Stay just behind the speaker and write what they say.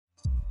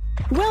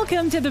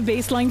Welcome to the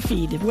Baseline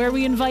Feed, where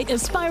we invite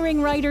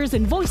aspiring writers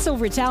and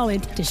voiceover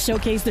talent to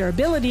showcase their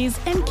abilities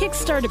and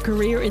kickstart a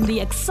career in the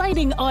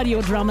exciting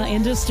audio drama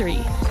industry.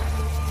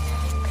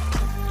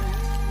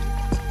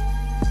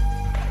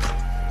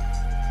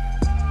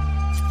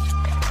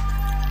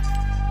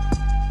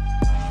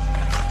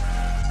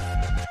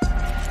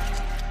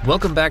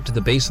 Welcome back to the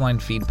Baseline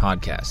Feed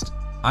podcast.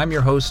 I'm your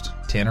host,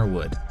 Tanner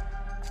Wood.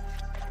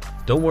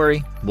 Don't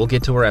worry, we'll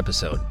get to our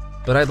episode,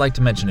 but I'd like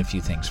to mention a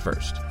few things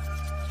first.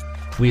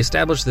 We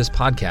established this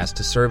podcast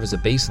to serve as a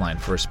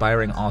baseline for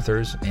aspiring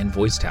authors and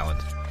voice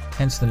talent,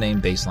 hence the name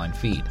Baseline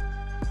Feed.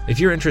 If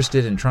you're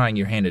interested in trying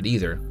your hand at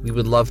either, we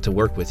would love to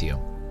work with you.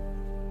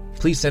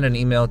 Please send an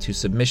email to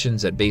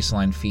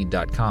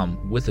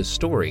submissions@baselinefeed.com with a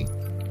story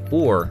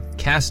or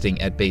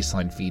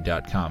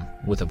casting@baselinefeed.com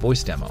with a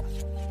voice demo.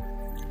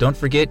 Don't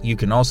forget, you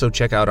can also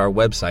check out our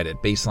website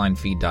at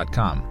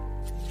baselinefeed.com.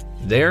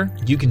 There,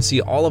 you can see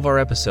all of our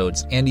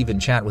episodes and even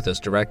chat with us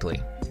directly.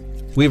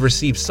 We've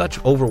received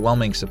such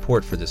overwhelming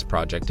support for this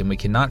project, and we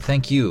cannot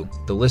thank you,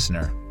 the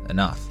listener,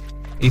 enough.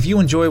 If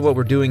you enjoy what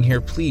we're doing here,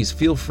 please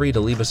feel free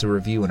to leave us a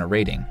review and a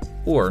rating,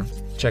 or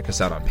check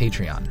us out on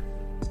Patreon.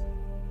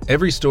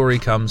 Every story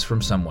comes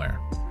from somewhere,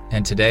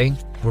 and today,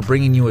 we're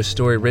bringing you a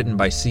story written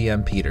by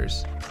C.M.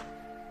 Peters.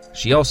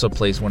 She also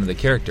plays one of the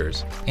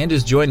characters, and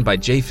is joined by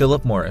J.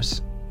 Philip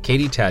Morris,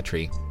 Katie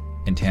Tatry,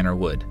 and Tanner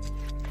Wood.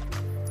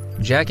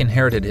 Jack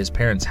inherited his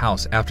parents'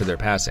 house after their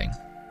passing,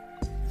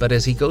 but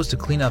as he goes to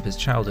clean up his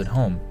childhood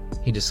home,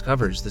 he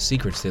discovers the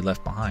secrets they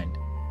left behind.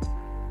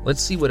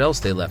 Let's see what else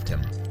they left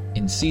him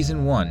in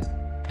Season 1,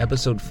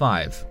 Episode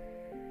 5,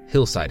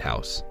 Hillside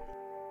House.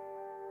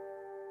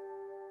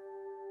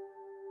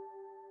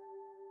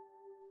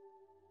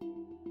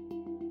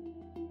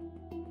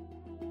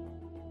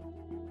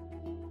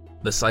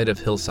 The sight of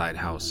Hillside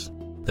House,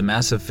 the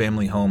massive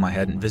family home I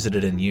hadn't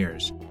visited in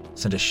years,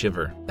 sent a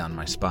shiver down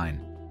my spine.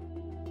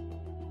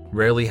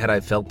 Rarely had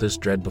I felt this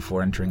dread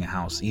before entering a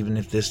house, even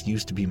if this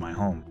used to be my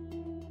home.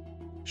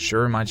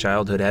 Sure, my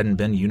childhood hadn't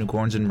been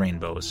unicorns and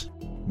rainbows,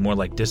 more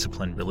like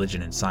discipline,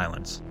 religion, and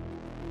silence.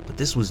 But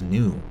this was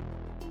new.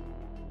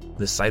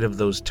 The sight of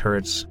those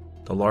turrets,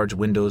 the large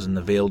windows, and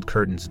the veiled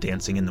curtains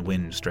dancing in the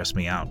wind stressed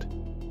me out.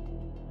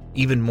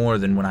 Even more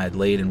than when I had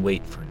laid in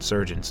wait for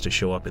insurgents to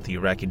show up at the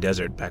Iraqi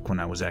desert back when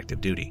I was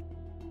active duty.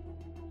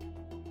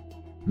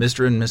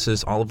 Mr. and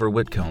Mrs. Oliver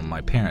Whitcomb,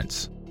 my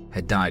parents,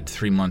 had died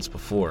 3 months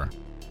before,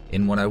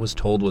 in what I was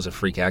told was a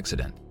freak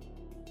accident.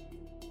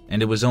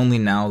 And it was only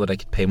now that I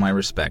could pay my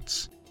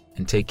respects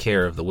and take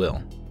care of the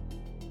will.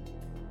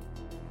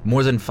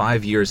 More than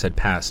 5 years had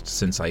passed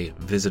since I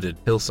visited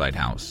Hillside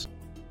House,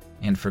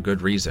 and for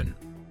good reason.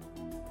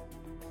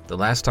 The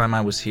last time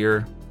I was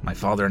here, my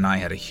father and I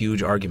had a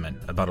huge argument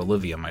about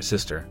Olivia, my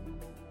sister.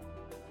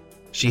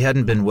 She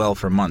hadn't been well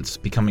for months,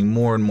 becoming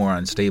more and more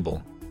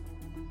unstable.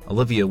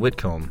 Olivia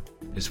Whitcomb,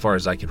 as far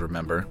as I could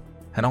remember,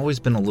 had always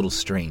been a little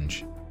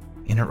strange,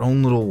 in her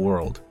own little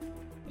world,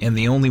 and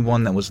the only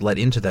one that was let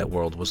into that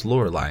world was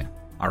Lorelei,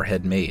 our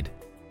head maid.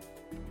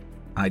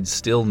 I'd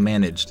still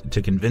managed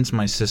to convince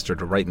my sister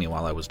to write me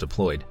while I was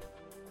deployed.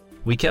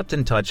 We kept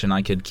in touch and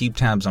I could keep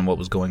tabs on what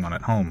was going on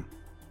at home.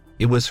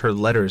 It was her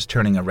letters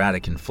turning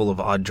erratic and full of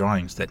odd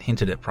drawings that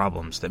hinted at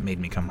problems that made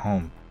me come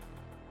home.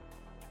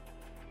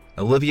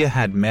 Olivia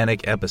had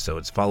manic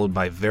episodes followed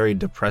by very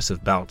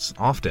depressive bouts,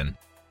 often.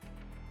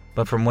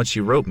 But from what she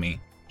wrote me,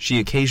 she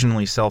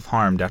occasionally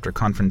self-harmed after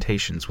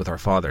confrontations with our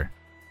father.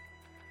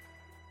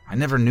 I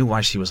never knew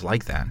why she was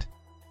like that.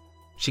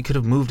 She could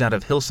have moved out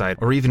of Hillside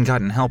or even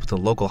gotten help at the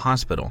local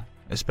hospital,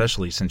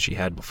 especially since she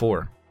had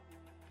before.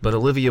 But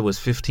Olivia was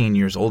 15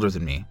 years older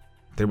than me.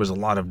 There was a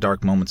lot of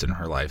dark moments in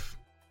her life,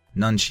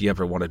 none she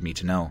ever wanted me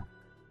to know.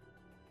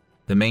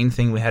 The main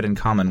thing we had in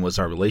common was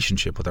our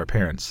relationship with our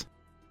parents.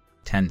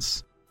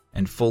 Tense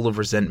and full of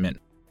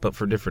resentment, but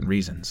for different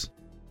reasons.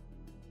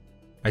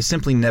 I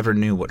simply never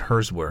knew what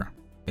hers were,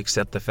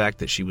 except the fact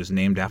that she was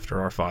named after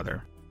our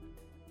father.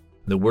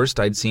 The worst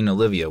I'd seen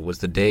Olivia was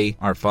the day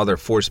our father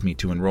forced me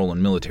to enroll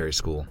in military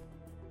school.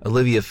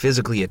 Olivia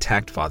physically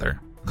attacked father,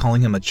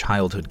 calling him a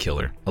childhood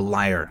killer, a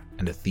liar,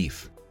 and a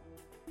thief.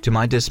 To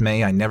my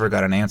dismay, I never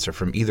got an answer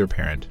from either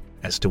parent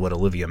as to what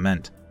Olivia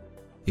meant.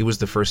 It was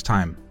the first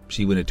time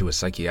she went into a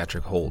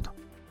psychiatric hold.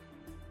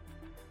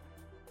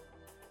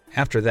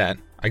 After that,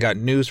 I got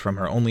news from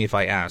her only if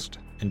I asked,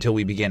 until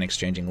we began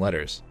exchanging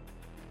letters.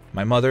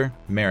 My mother,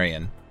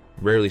 Marion,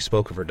 rarely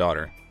spoke of her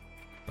daughter,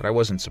 but I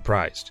wasn't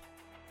surprised.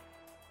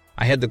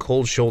 I had the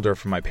cold shoulder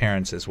from my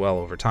parents as well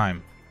over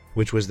time,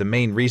 which was the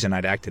main reason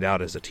I'd acted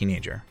out as a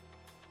teenager.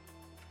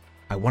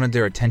 I wanted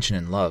their attention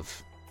and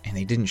love, and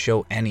they didn't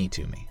show any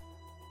to me.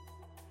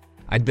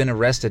 I'd been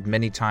arrested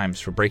many times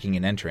for breaking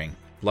and entering,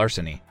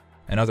 larceny,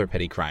 and other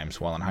petty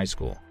crimes while in high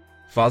school.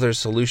 Father's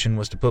solution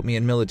was to put me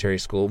in military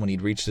school when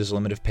he'd reached his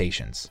limit of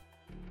patience.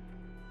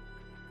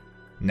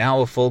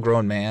 Now a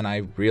full-grown man, I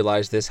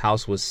realized this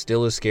house was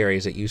still as scary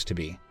as it used to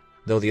be,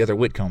 though the other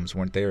Whitcombs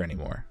weren't there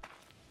anymore.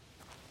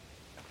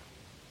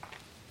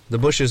 The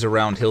bushes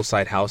around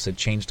Hillside House had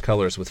changed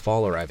colors with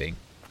fall arriving,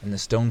 and the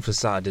stone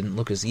facade didn't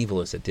look as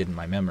evil as it did in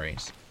my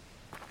memories.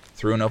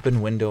 Through an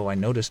open window, I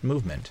noticed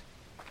movement,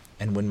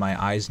 and when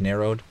my eyes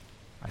narrowed,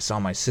 I saw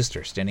my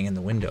sister standing in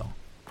the window,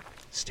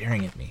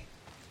 staring at me.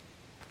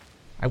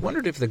 I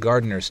wondered if the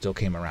gardener still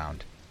came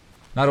around.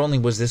 Not only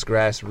was this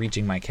grass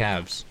reaching my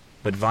calves,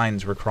 but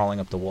vines were crawling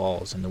up the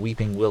walls, and the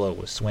weeping willow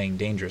was swaying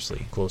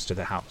dangerously close to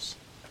the house.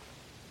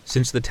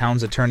 Since the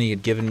town's attorney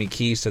had given me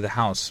keys to the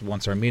house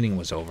once our meeting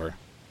was over,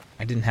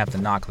 I didn't have to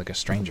knock like a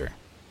stranger.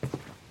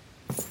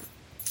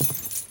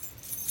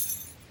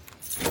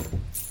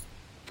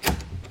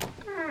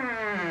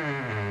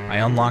 I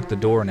unlocked the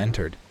door and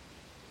entered.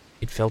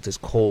 It felt as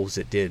cold as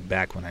it did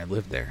back when I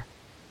lived there.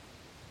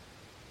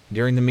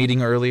 During the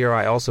meeting earlier,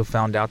 I also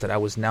found out that I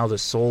was now the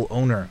sole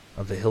owner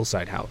of the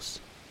Hillside house.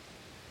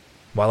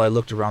 While I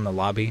looked around the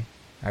lobby,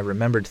 I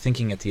remembered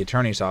thinking at the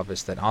attorney's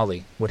office that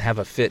Ollie would have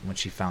a fit when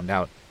she found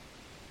out.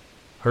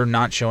 Her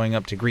not showing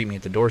up to greet me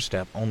at the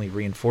doorstep only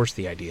reinforced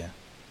the idea.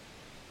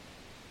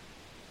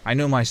 I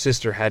knew my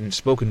sister hadn't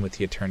spoken with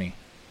the attorney.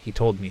 He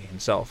told me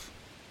himself.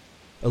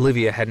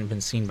 Olivia hadn't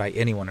been seen by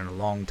anyone in a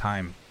long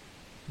time,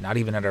 not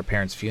even at our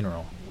parents'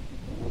 funeral.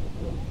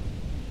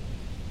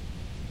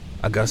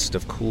 A gust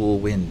of cool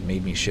wind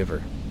made me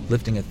shiver,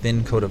 lifting a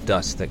thin coat of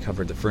dust that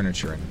covered the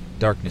furniture, and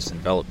darkness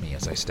enveloped me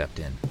as I stepped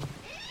in.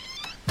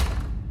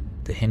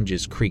 The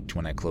hinges creaked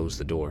when I closed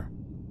the door,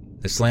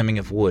 the slamming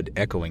of wood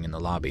echoing in the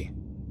lobby.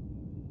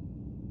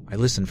 I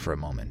listened for a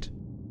moment,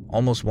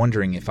 almost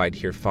wondering if I'd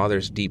hear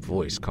Father's deep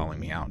voice calling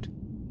me out.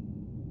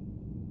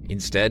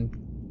 Instead,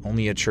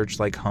 only a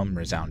church-like hum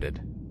resounded.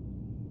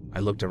 I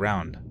looked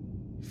around,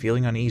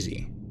 feeling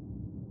uneasy.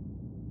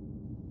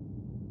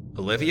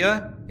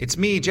 Olivia? It's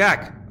me,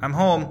 Jack. I'm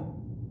home.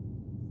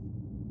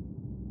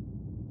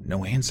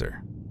 No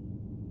answer.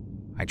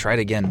 I tried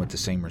again with the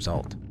same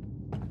result.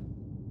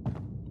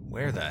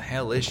 Where the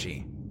hell is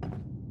she?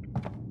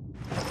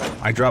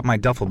 I dropped my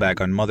duffel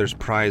bag on Mother's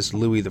prized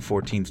Louis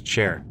XIV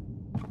chair.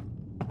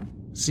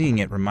 Seeing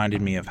it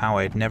reminded me of how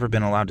I had never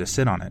been allowed to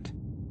sit on it.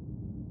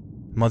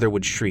 Mother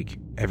would shriek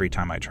every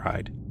time I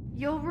tried.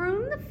 You'll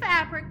ruin the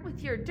fabric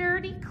with your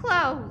dirty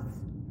clothes.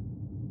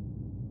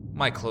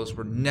 My clothes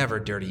were never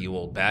dirty, you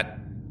old bat.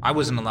 I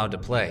wasn't allowed to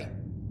play.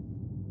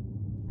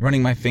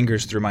 Running my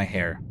fingers through my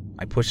hair,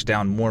 I pushed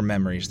down more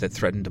memories that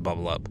threatened to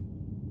bubble up.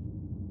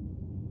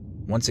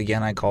 Once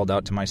again, I called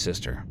out to my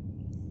sister.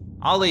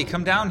 Ollie,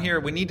 come down here.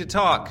 We need to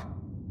talk.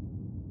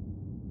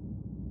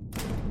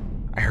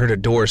 I heard a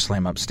door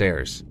slam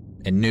upstairs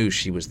and knew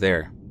she was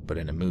there, but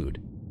in a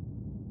mood.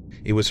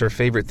 It was her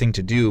favorite thing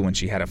to do when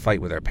she had a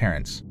fight with our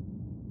parents.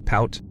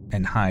 Pout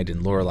and hide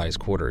in Lorelei's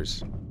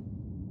quarters.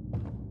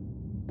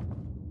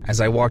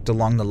 As I walked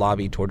along the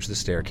lobby towards the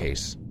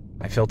staircase,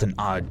 I felt an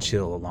odd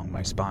chill along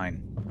my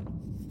spine.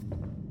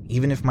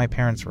 Even if my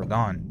parents were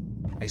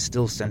gone, I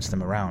still sensed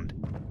them around,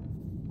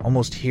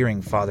 almost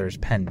hearing Father's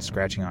pen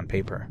scratching on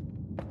paper.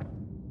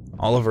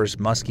 Oliver's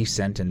musky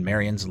scent and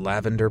Marion's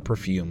lavender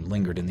perfume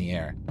lingered in the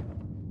air,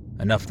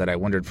 enough that I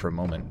wondered for a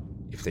moment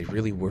if they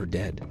really were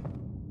dead.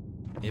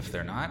 If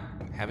they're not,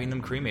 having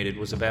them cremated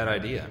was a bad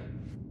idea.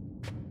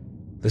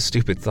 The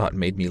stupid thought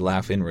made me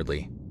laugh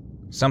inwardly,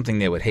 something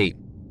they would hate,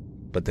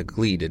 but the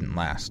glee didn't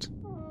last.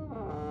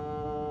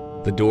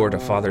 The door to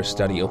Father's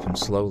study opened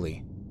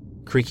slowly,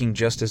 creaking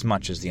just as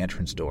much as the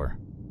entrance door.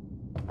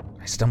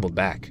 I stumbled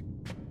back.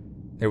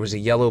 There was a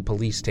yellow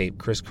police tape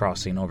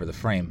crisscrossing over the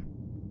frame,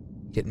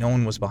 yet no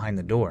one was behind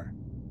the door.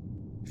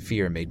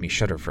 Fear made me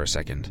shudder for a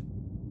second.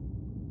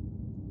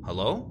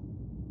 Hello?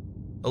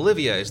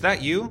 Olivia, is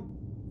that you?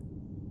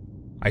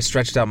 I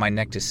stretched out my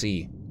neck to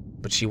see,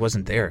 but she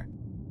wasn't there.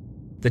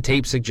 The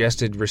tape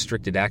suggested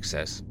restricted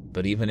access,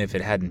 but even if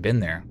it hadn't been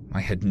there, I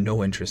had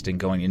no interest in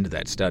going into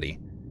that study.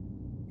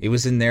 It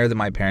was in there that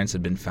my parents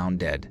had been found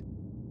dead.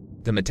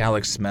 The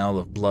metallic smell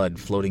of blood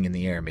floating in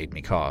the air made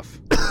me cough.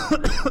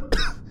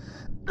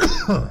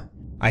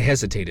 I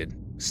hesitated,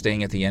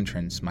 staying at the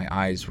entrance, my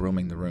eyes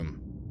roaming the room.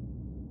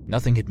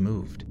 Nothing had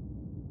moved.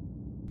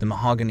 The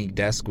mahogany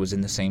desk was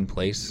in the same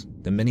place,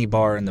 the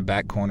minibar in the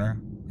back corner,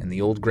 and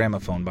the old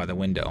gramophone by the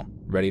window,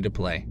 ready to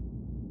play.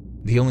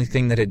 The only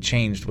thing that had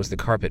changed was the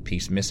carpet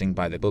piece missing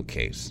by the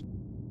bookcase.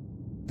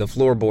 The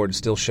floorboard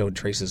still showed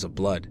traces of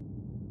blood.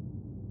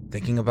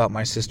 Thinking about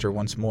my sister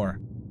once more,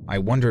 I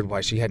wondered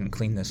why she hadn't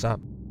cleaned this up,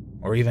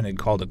 or even had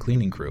called a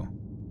cleaning crew.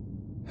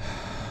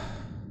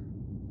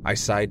 I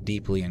sighed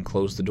deeply and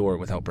closed the door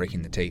without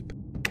breaking the tape.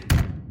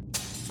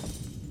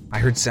 I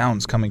heard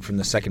sounds coming from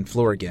the second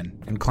floor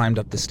again and climbed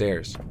up the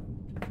stairs.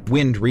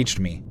 Wind reached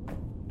me,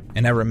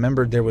 and I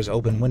remembered there was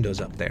open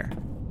windows up there.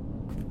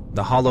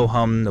 The hollow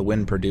hum the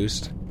wind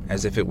produced,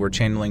 as if it were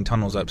channeling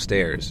tunnels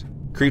upstairs,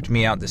 creeped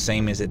me out the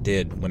same as it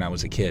did when I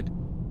was a kid.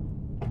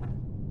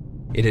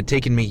 It had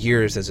taken me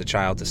years as a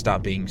child to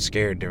stop being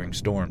scared during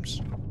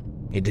storms.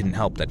 It didn't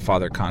help that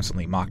Father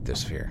constantly mocked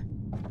this fear.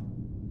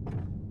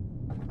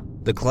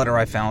 The clutter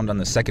I found on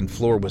the second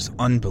floor was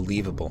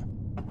unbelievable.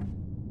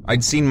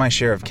 I'd seen my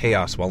share of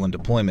chaos while in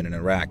deployment in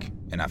Iraq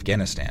and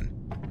Afghanistan,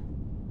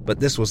 but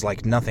this was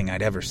like nothing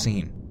I'd ever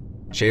seen.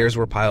 Chairs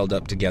were piled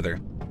up together,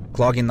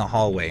 clogging the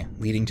hallway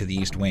leading to the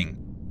east wing,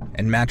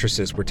 and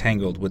mattresses were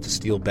tangled with the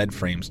steel bed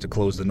frames to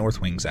close the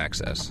north wing's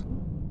access.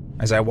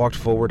 As I walked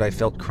forward, I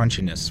felt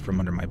crunchiness from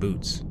under my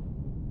boots.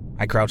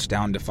 I crouched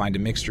down to find a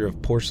mixture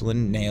of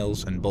porcelain,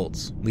 nails, and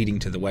bolts leading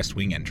to the west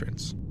wing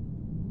entrance.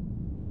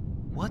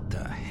 What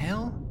the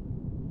hell?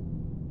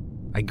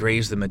 I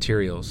grazed the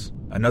materials.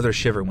 Another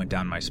shiver went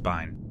down my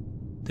spine.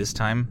 This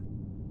time,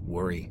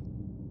 worry.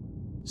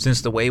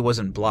 Since the way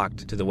wasn't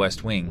blocked to the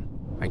west wing,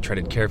 I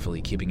treaded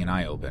carefully, keeping an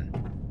eye open.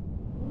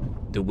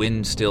 The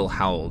wind still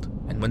howled,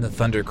 and when the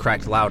thunder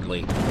cracked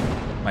loudly,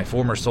 my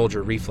former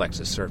soldier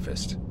reflexes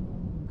surfaced.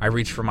 I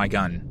reached for my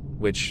gun,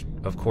 which,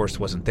 of course,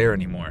 wasn't there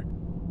anymore.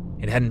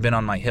 It hadn't been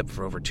on my hip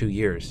for over 2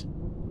 years.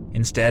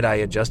 Instead, I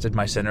adjusted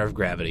my center of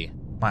gravity,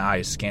 my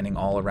eyes scanning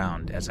all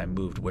around as I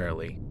moved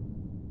warily.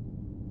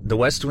 The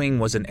West Wing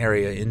was an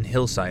area in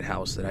Hillside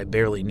House that I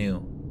barely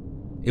knew.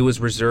 It was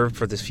reserved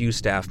for the few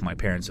staff my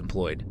parents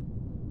employed.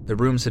 The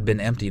rooms had been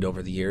emptied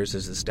over the years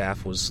as the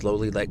staff was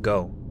slowly let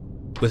go.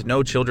 With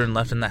no children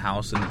left in the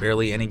house and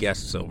barely any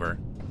guests over,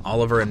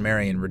 Oliver and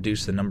Marion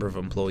reduced the number of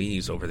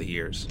employees over the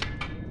years.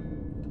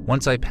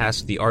 Once I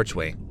passed the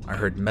archway, I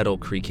heard metal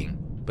creaking,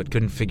 but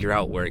couldn't figure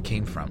out where it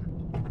came from.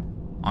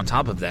 On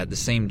top of that, the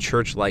same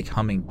church-like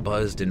humming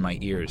buzzed in my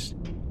ears,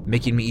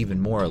 making me even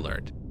more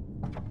alert.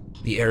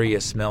 The area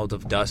smelled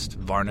of dust,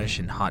 varnish,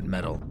 and hot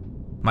metal.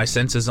 My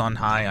senses on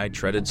high, I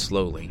treaded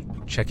slowly,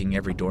 checking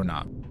every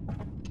doorknob.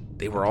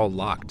 They were all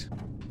locked.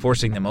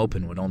 Forcing them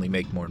open would only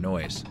make more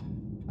noise.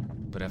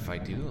 But if I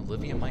do,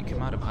 Olivia might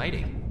come out of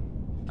hiding.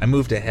 I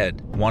moved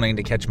ahead, wanting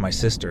to catch my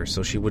sister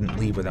so she wouldn't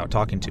leave without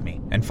talking to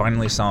me, and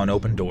finally saw an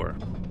open door,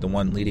 the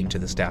one leading to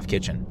the staff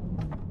kitchen.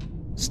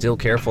 Still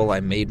careful,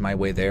 I made my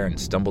way there and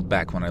stumbled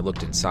back when I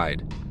looked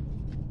inside.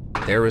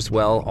 There as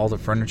well, all the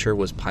furniture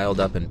was piled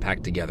up and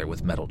packed together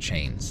with metal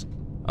chains.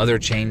 Other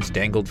chains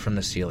dangled from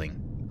the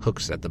ceiling,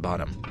 hooks at the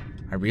bottom.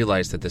 I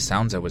realized that the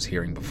sounds I was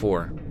hearing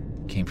before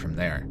came from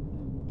there.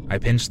 I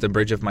pinched the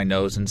bridge of my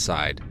nose and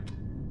sighed.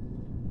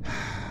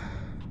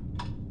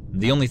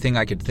 The only thing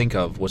I could think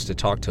of was to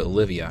talk to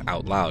Olivia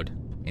out loud,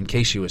 in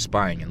case she was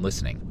spying and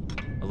listening.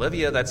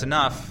 Olivia, that's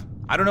enough.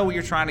 I don't know what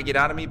you're trying to get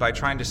out of me by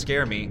trying to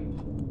scare me.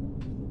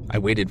 I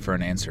waited for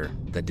an answer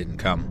that didn't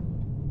come.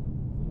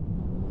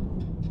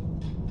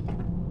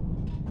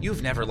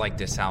 You've never liked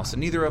this house,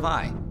 and neither have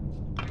I.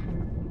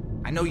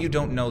 I know you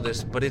don't know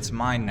this, but it's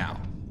mine now.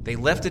 They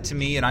left it to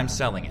me, and I'm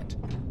selling it.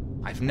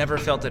 I've never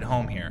felt at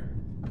home here.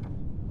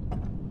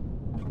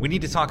 We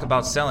need to talk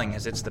about selling,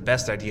 as it's the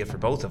best idea for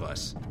both of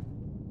us.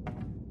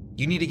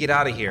 You need to get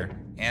out of here,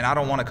 and I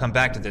don't want to come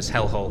back to this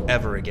hellhole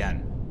ever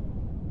again.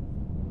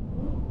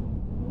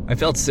 I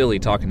felt silly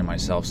talking to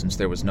myself since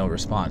there was no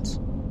response.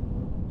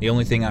 The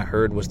only thing I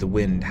heard was the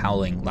wind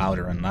howling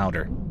louder and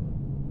louder.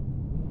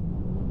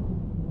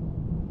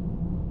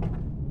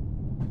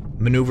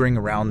 Maneuvering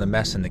around the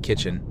mess in the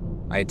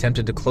kitchen, I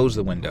attempted to close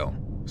the window,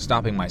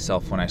 stopping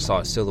myself when I saw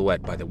a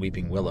silhouette by the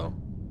weeping willow.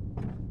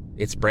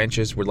 Its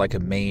branches were like a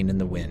mane in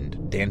the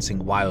wind,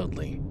 dancing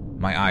wildly.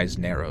 My eyes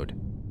narrowed.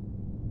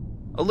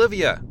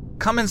 Olivia,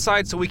 come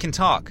inside so we can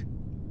talk.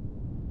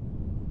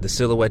 The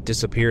silhouette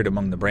disappeared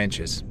among the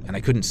branches, and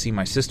I couldn't see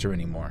my sister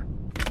anymore.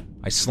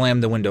 I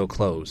slammed the window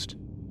closed,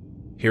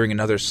 hearing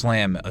another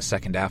slam a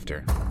second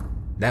after.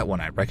 That one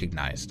I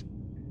recognized.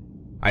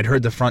 I'd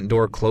heard the front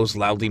door close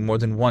loudly more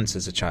than once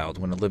as a child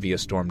when Olivia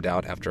stormed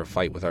out after a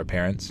fight with our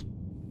parents.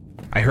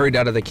 I hurried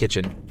out of the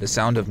kitchen, the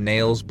sound of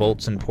nails,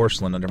 bolts, and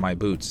porcelain under my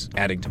boots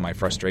adding to my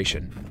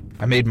frustration.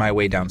 I made my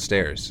way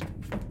downstairs.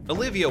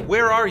 Olivia,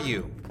 where are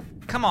you?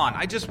 Come on,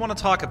 I just want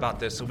to talk about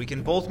this so we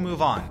can both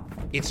move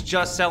on. It's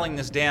just selling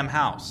this damn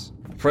house.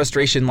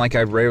 Frustration like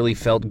I rarely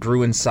felt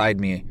grew inside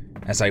me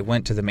as I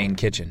went to the main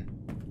kitchen.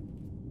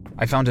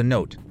 I found a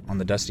note on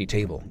the dusty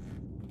table.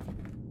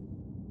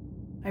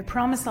 I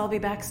promise I'll be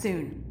back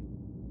soon.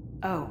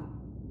 Oh.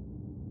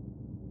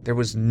 There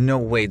was no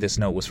way this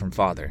note was from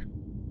Father.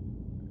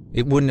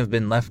 It wouldn't have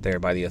been left there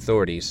by the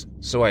authorities,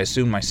 so I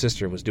assumed my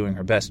sister was doing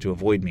her best to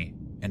avoid me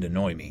and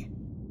annoy me.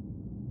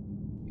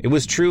 It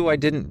was true I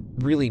didn't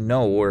really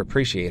know or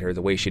appreciate her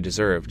the way she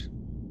deserved,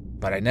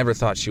 but I never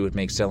thought she would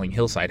make selling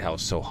Hillside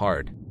House so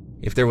hard.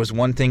 If there was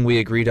one thing we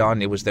agreed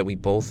on, it was that we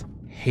both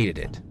hated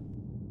it.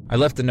 I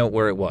left the note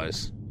where it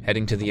was,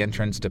 heading to the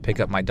entrance to pick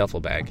up my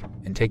duffel bag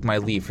and take my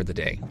leave for the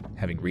day,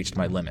 having reached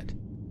my limit.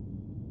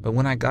 But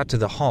when I got to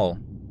the hall,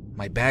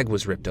 my bag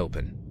was ripped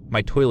open,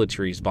 my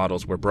toiletries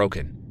bottles were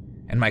broken,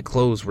 and my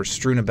clothes were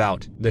strewn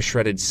about the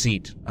shredded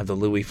seat of the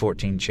Louis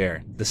XIV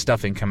chair, the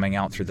stuffing coming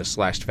out through the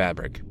slashed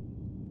fabric.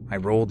 I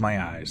rolled my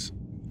eyes.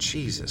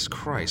 Jesus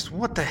Christ,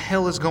 what the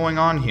hell is going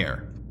on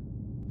here?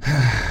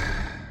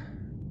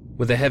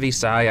 With a heavy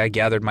sigh, I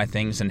gathered my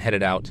things and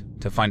headed out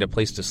to find a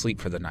place to sleep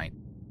for the night.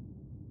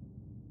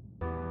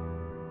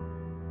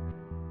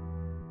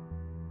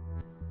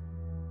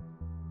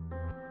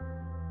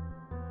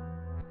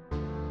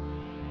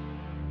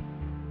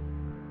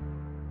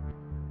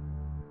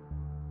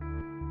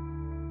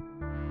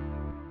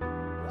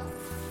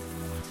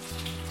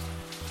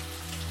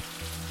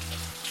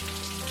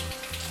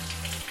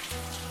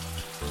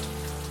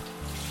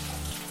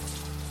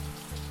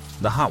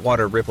 The hot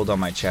water rippled on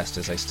my chest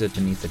as I stood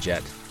beneath the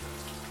jet.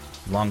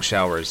 Long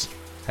showers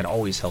had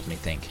always helped me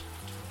think,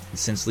 and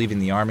since leaving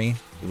the Army,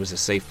 it was a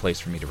safe place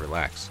for me to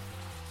relax.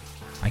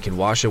 I could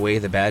wash away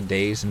the bad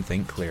days and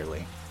think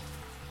clearly.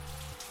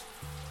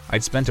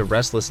 I'd spent a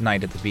restless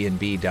night at the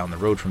B&B down the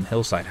road from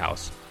Hillside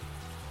House.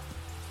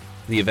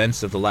 The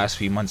events of the last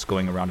few months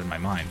going around in my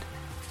mind.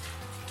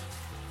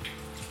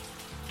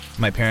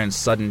 My parents'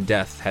 sudden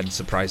death had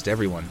surprised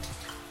everyone,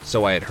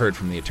 so I had heard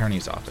from the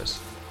attorney's office.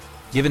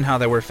 Given how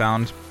they were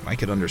found, I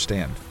could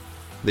understand.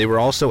 They were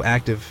also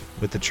active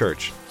with the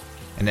church,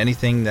 and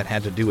anything that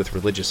had to do with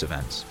religious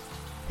events.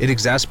 It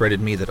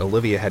exasperated me that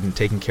Olivia hadn't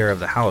taken care of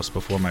the house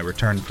before my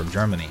return from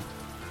Germany.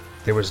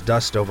 There was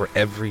dust over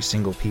every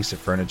single piece of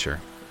furniture,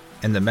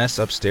 and the mess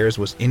upstairs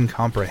was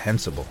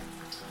incomprehensible.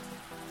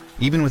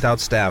 Even without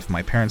staff,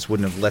 my parents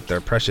wouldn't have let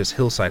their precious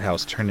Hillside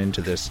house turn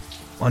into this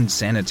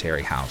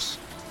unsanitary house,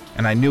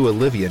 and I knew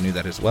Olivia knew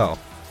that as well.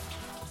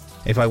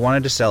 If I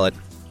wanted to sell it,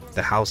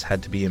 the house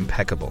had to be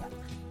impeccable,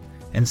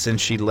 and since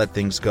she'd let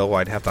things go,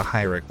 I'd have to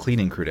hire a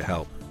cleaning crew to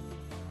help.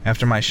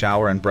 After my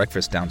shower and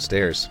breakfast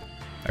downstairs,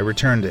 I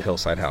returned to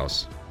Hillside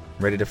House,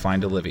 ready to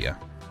find Olivia.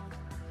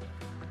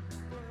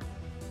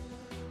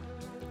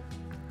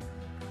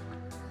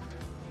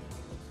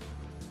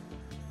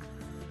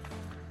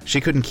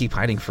 She couldn't keep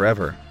hiding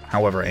forever,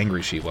 however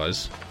angry she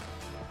was.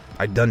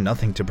 I'd done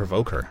nothing to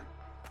provoke her.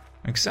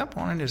 Except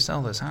wanting to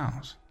sell this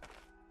house.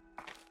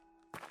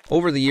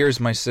 Over the years,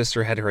 my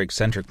sister had her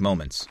eccentric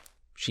moments.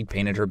 She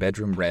painted her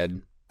bedroom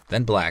red,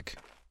 then black,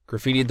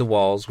 graffitied the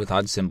walls with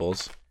odd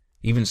symbols,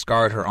 even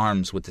scarred her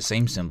arms with the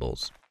same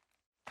symbols.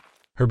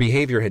 Her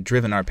behavior had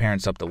driven our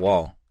parents up the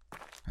wall,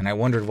 and I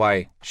wondered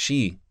why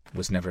she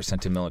was never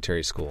sent to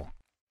military school.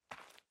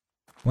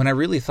 When I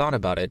really thought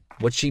about it,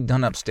 what she'd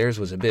done upstairs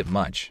was a bit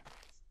much,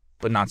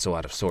 but not so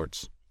out of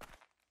sorts.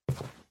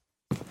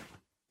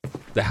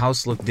 The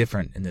house looked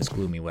different in this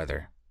gloomy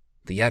weather.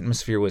 The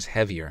atmosphere was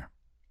heavier.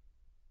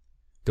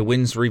 The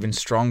winds were even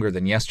stronger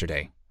than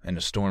yesterday, and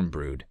a storm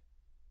brewed.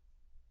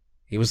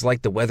 It was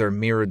like the weather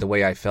mirrored the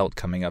way I felt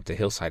coming up to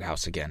Hillside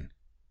House again.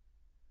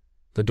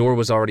 The door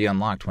was already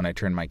unlocked when I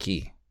turned my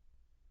key.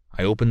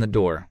 I opened the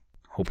door,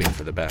 hoping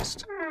for the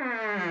best.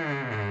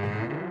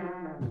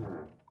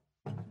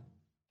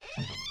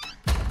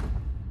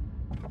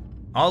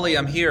 Ollie,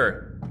 I'm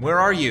here. Where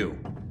are you?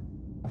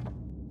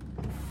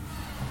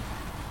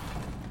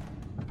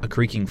 A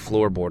creaking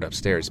floorboard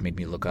upstairs made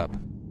me look up.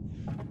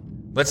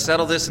 Let's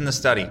settle this in the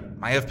study.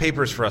 I have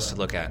papers for us to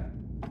look at.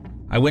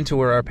 I went to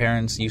where our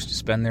parents used to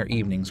spend their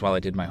evenings while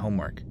I did my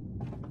homework.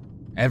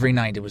 Every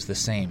night it was the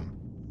same.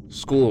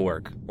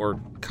 Schoolwork,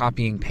 or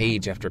copying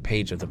page after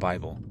page of the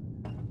Bible.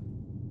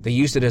 They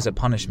used it as a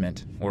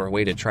punishment, or a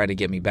way to try to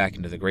get me back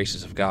into the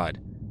graces of God.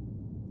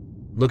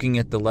 Looking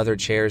at the leather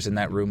chairs in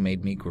that room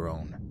made me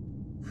groan.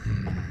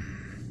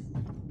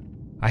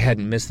 I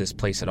hadn't missed this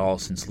place at all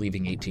since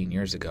leaving 18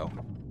 years ago.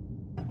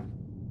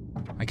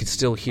 I could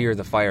still hear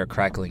the fire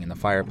crackling in the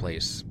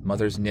fireplace,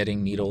 Mother's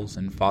knitting needles,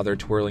 and Father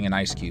twirling an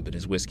ice cube in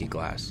his whiskey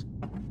glass.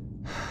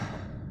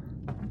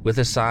 With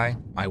a sigh,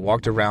 I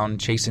walked around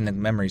chasing the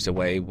memories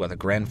away while the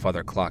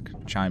grandfather clock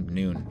chimed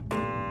noon.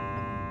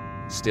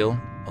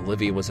 Still,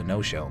 Olivia was a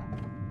no-show.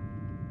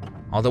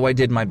 Although I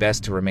did my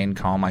best to remain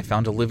calm, I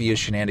found Olivia's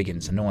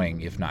shenanigans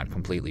annoying, if not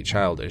completely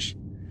childish.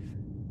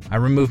 I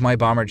removed my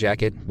bomber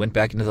jacket, went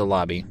back into the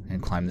lobby,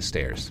 and climbed the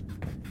stairs.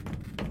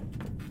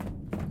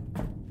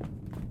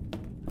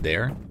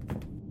 There,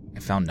 I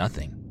found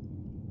nothing.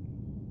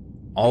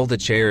 All the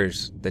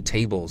chairs, the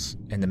tables,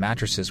 and the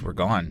mattresses were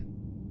gone,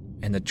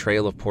 and the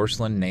trail of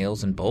porcelain,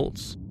 nails, and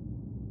bolts,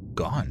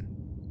 gone.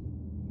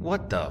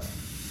 What the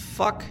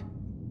fuck?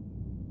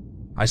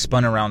 I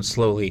spun around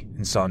slowly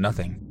and saw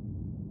nothing.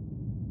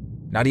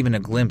 Not even a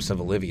glimpse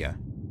of Olivia.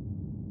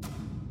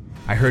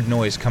 I heard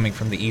noise coming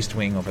from the east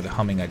wing over the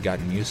humming I'd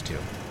gotten used to.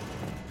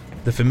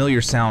 The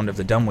familiar sound of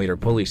the dumbwaiter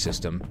pulley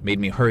system made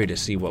me hurry to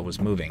see what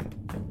was moving.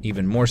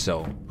 Even more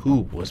so,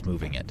 who was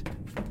moving it.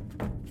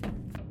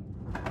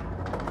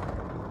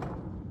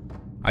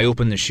 I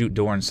opened the chute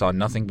door and saw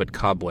nothing but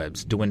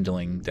cobwebs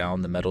dwindling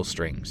down the metal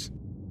strings.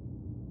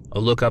 A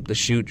look up the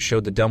chute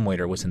showed the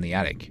dumbwaiter was in the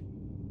attic,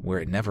 where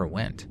it never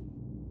went.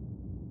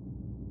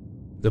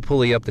 The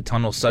pulley up the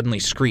tunnel suddenly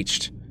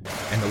screeched,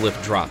 and the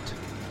lift dropped.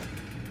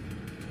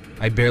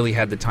 I barely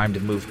had the time to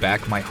move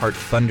back, my heart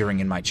thundering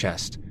in my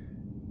chest.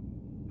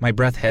 My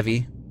breath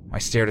heavy, I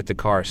stared at the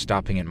car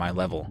stopping at my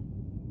level.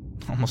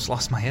 Almost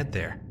lost my head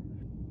there.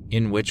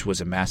 In which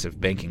was a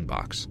massive banking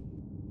box.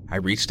 I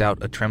reached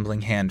out a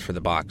trembling hand for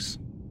the box,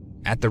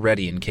 at the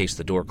ready in case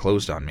the door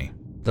closed on me.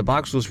 The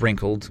box was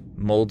wrinkled,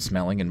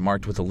 mold-smelling, and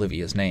marked with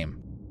Olivia's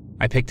name.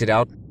 I picked it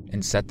out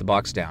and set the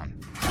box down.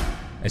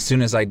 As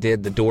soon as I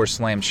did, the door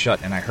slammed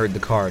shut and I heard the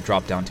car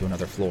drop down to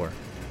another floor.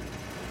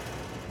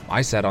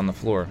 I sat on the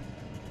floor,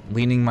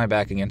 leaning my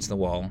back against the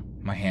wall,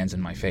 my hands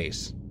in my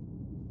face.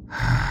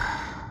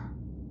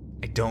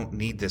 I don't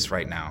need this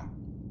right now.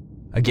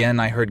 Again,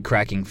 I heard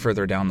cracking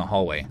further down the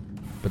hallway,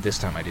 but this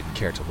time I didn't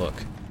care to look.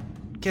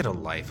 Get a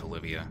life,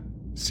 Olivia.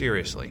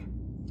 Seriously.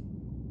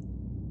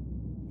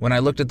 When I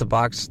looked at the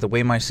box, the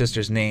way my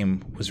sister's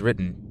name was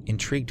written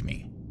intrigued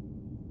me.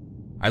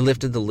 I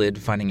lifted the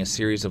lid, finding a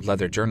series of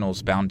leather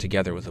journals bound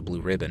together with a blue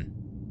ribbon.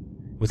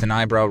 With an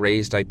eyebrow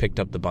raised, I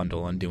picked up the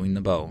bundle, undoing the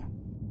bow.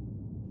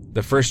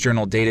 The first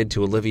journal dated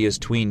to Olivia's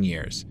tween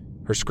years.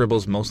 Her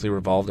scribbles mostly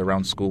revolved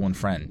around school and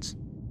friends.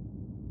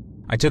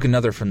 I took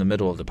another from the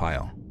middle of the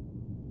pile.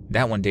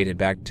 That one dated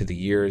back to the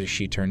year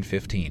she turned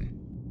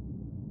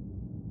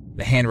 15.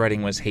 The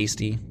handwriting was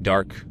hasty,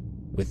 dark,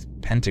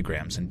 with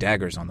pentagrams and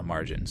daggers on the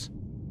margins.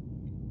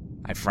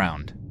 I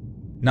frowned,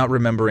 not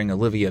remembering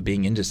Olivia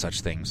being into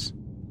such things,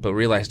 but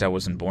realized I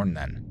wasn't born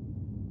then.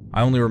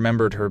 I only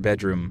remembered her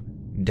bedroom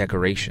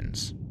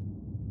decorations.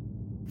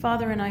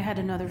 Father and I had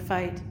another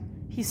fight.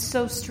 He's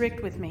so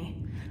strict with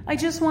me. I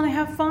just want to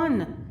have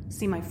fun.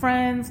 See my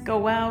friends,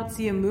 go out,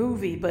 see a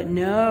movie, but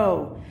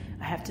no.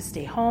 I have to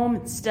stay home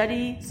and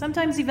study,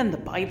 sometimes even the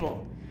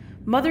Bible.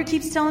 Mother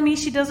keeps telling me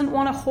she doesn't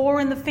want a whore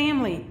in the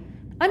family.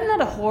 I'm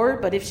not a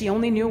whore, but if she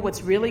only knew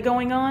what's really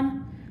going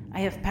on, I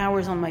have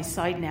powers on my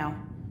side now.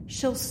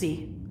 She'll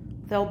see.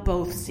 They'll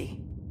both see.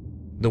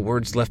 The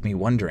words left me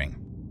wondering.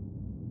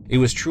 It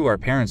was true our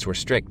parents were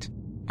strict.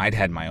 I'd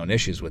had my own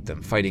issues with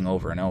them, fighting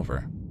over and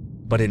over.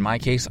 But in my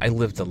case, I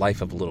lived the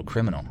life of a little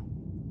criminal.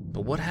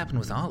 But what happened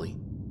with Ollie?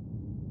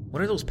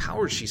 What are those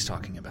powers she's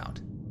talking about?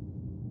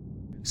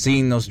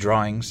 Seeing those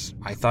drawings,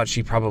 I thought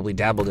she probably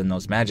dabbled in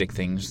those magic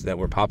things that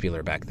were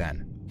popular back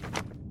then.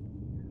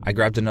 I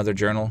grabbed another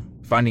journal,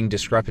 finding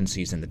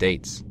discrepancies in the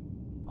dates.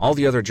 All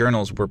the other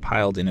journals were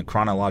piled in a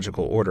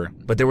chronological order,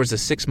 but there was a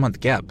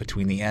 6-month gap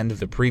between the end of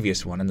the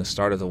previous one and the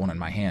start of the one in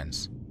my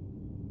hands.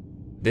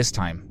 This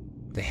time,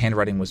 the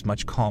handwriting was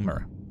much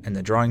calmer, and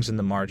the drawings in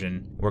the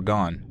margin were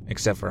gone,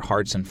 except for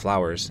hearts and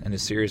flowers and a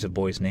series of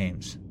boys'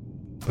 names.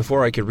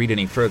 Before I could read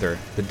any further,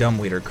 the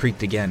dumbwaiter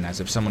creaked again as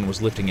if someone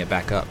was lifting it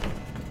back up.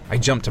 I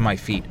jumped to my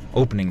feet,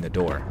 opening the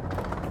door.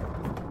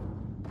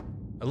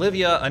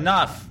 Olivia,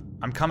 enough!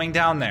 I'm coming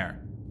down there.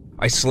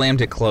 I slammed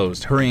it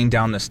closed, hurrying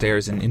down the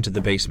stairs and into the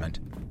basement.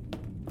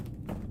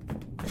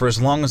 For as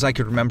long as I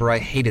could remember, I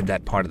hated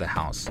that part of the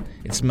house.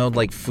 It smelled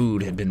like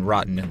food had been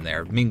rotten in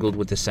there, mingled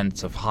with the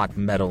scents of hot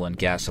metal and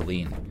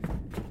gasoline.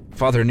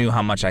 Father knew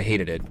how much I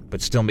hated it,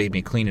 but still made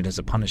me clean it as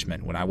a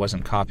punishment when I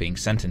wasn't copying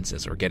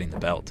sentences or getting the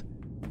belt.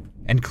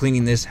 And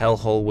cleaning this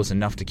hellhole was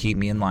enough to keep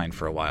me in line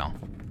for a while,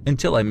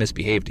 until I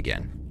misbehaved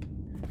again.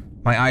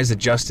 My eyes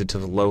adjusted to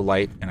the low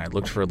light, and I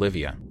looked for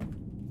Olivia.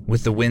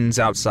 With the winds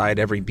outside,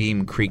 every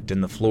beam creaked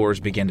and the floors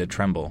began to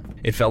tremble.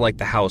 It felt like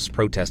the house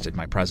protested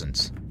my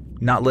presence.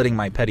 Not letting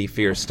my petty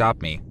fears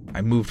stop me,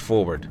 I moved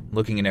forward,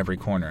 looking in every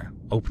corner,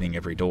 opening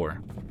every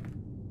door.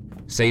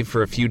 Save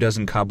for a few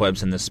dozen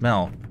cobwebs and the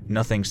smell,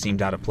 nothing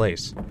seemed out of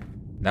place.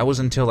 That was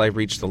until I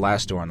reached the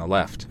last door on the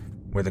left,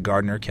 where the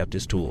gardener kept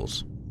his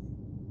tools.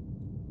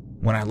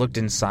 When I looked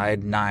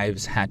inside,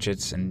 knives,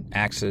 hatchets, and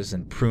axes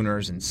and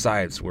pruners and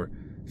scythes were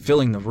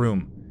filling the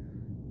room,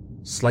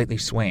 slightly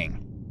swaying.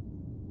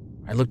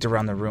 I looked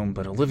around the room,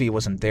 but Olivia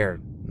wasn't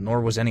there,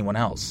 nor was anyone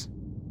else.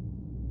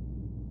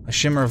 A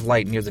shimmer of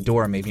light near the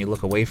door made me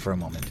look away for a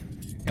moment,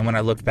 and when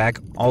I looked back,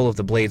 all of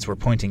the blades were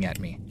pointing at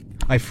me.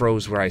 I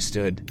froze where I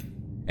stood,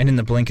 and in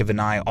the blink of an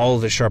eye, all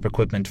of the sharp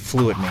equipment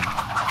flew at me.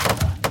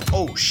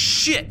 Oh,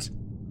 shit!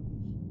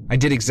 I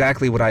did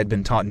exactly what I had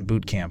been taught in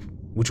boot camp,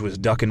 which was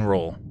duck and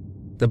roll.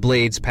 The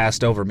blades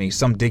passed over me,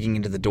 some digging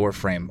into the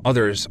doorframe,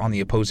 others on the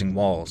opposing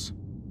walls.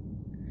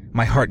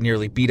 My heart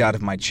nearly beat out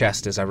of my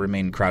chest as I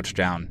remained crouched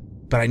down,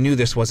 but I knew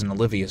this wasn't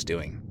Olivia's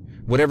doing.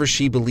 Whatever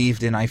she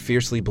believed in, I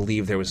fiercely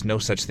believed there was no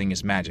such thing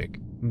as magic,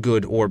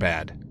 good or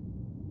bad.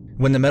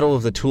 When the metal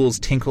of the tools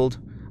tinkled,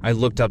 I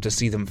looked up to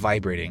see them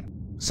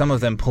vibrating, some of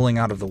them pulling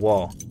out of the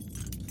wall.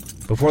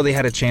 Before they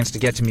had a chance to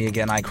get to me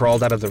again, I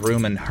crawled out of the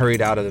room and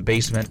hurried out of the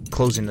basement,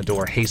 closing the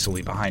door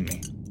hastily behind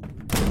me.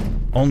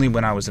 Only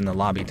when I was in the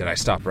lobby did I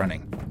stop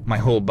running, my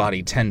whole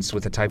body tense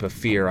with a type of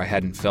fear I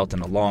hadn't felt in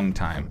a long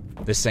time,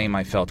 the same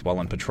I felt while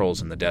on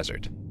patrols in the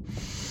desert.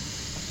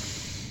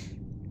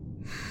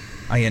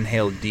 I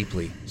inhaled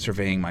deeply,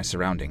 surveying my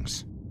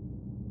surroundings.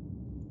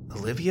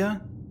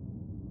 Olivia?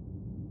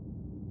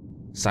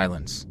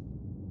 Silence.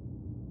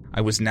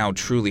 I was now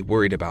truly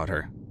worried about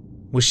her.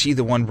 Was she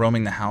the one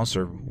roaming the house,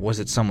 or was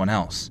it someone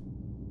else?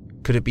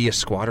 Could it be a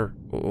squatter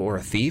or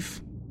a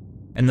thief?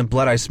 And the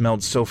blood I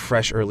smelled so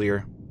fresh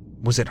earlier,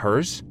 was it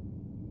hers?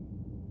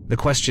 The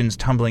questions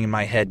tumbling in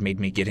my head made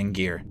me get in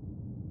gear.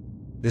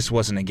 This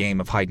wasn't a game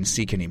of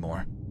hide-and-seek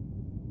anymore.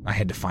 I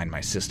had to find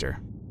my sister.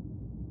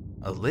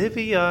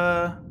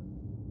 Olivia!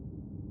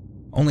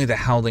 Only the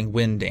howling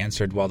wind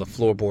answered while the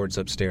floorboards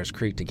upstairs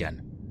creaked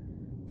again.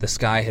 The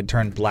sky had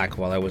turned black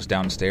while I was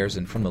downstairs,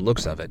 and from the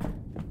looks of it,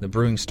 the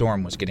brewing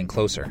storm was getting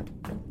closer.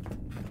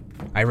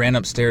 I ran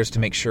upstairs to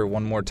make sure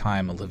one more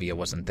time Olivia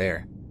wasn't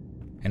there,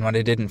 and when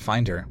I didn't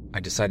find her, I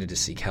decided to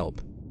seek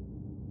help.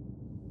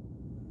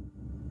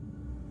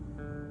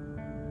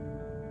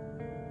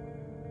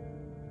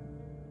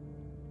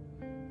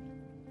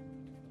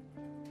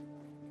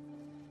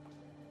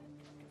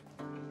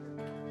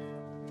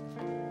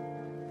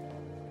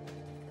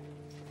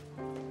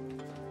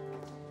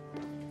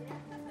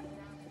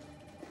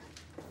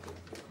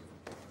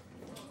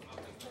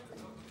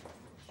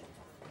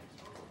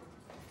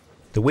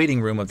 The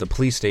waiting room of the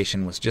police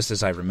station was just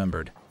as I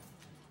remembered.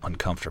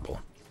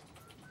 Uncomfortable.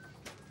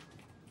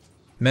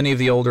 Many of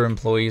the older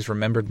employees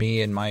remembered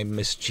me and my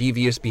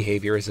mischievous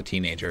behavior as a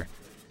teenager,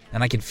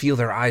 and I could feel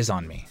their eyes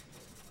on me.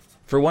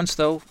 For once,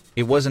 though,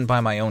 it wasn't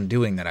by my own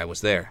doing that I was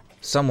there.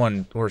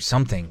 Someone, or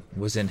something,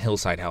 was in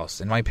Hillside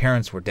House, and my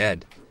parents were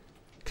dead.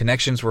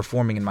 Connections were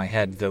forming in my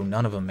head, though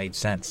none of them made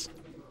sense.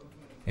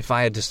 If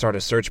I had to start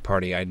a search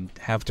party, I'd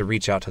have to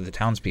reach out to the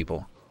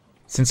townspeople.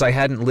 Since I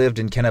hadn't lived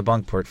in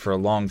Kennebunkport for a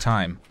long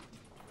time,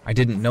 I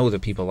didn't know the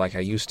people like I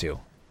used to.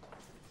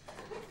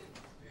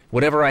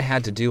 Whatever I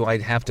had to do,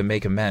 I'd have to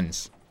make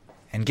amends,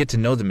 and get to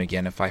know them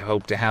again if I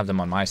hoped to have them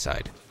on my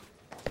side.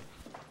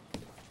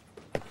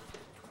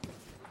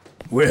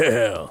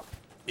 Well,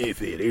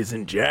 if it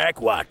isn't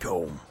Jack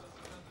Whitecomb.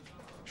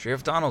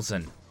 Sheriff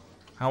Donaldson,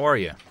 how are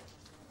you?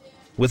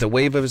 With a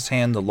wave of his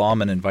hand, the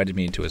lawman invited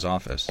me into his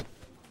office.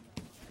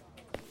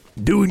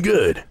 Doing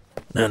good.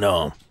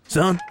 And,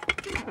 son,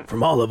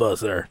 from all of us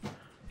there,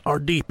 our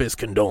deepest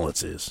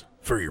condolences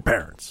for your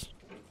parents.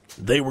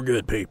 They were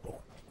good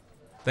people.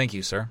 Thank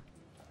you, sir.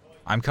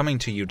 I'm coming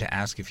to you to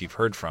ask if you've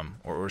heard from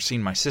or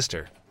seen my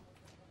sister.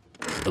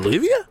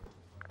 Olivia?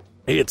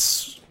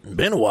 It's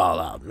been a while,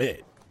 I'll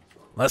admit.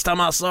 Last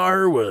time I saw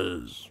her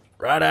was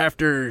right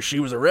after she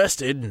was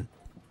arrested and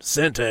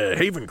sent to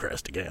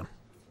Havencrest again.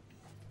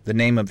 The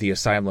name of the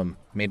asylum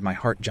made my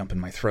heart jump in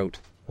my throat.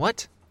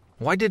 What?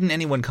 Why didn't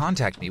anyone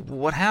contact me?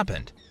 What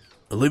happened?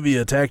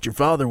 Olivia attacked your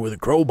father with a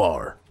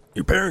crowbar.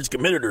 Your parents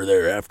committed her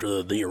there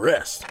after the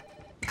arrest.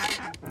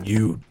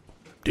 You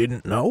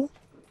didn't know?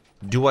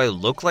 Do I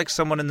look like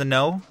someone in the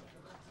know?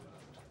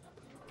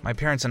 My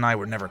parents and I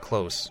were never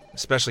close,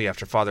 especially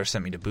after Father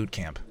sent me to boot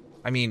camp.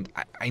 I mean,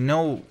 I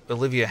know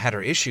Olivia had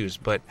her issues,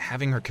 but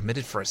having her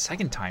committed for a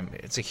second time,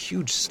 it's a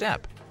huge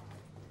step.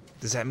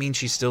 Does that mean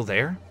she's still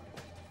there?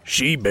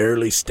 She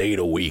barely stayed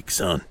a week,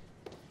 son.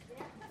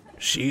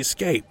 She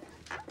escaped.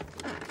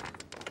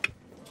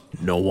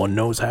 No one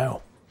knows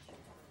how.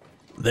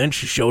 Then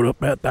she showed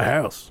up at the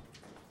house.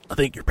 I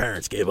think your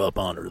parents gave up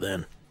on her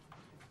then.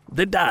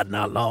 They died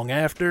not long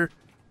after,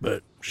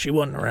 but she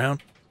wasn't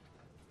around.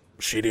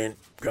 She didn't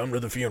come to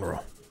the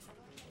funeral.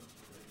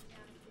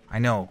 I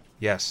know,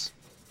 yes.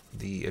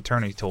 The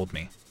attorney told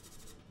me.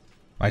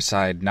 I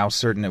sighed, now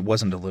certain it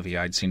wasn't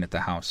Olivia I'd seen at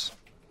the house.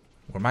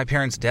 Were my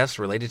parents' deaths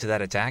related to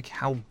that attack?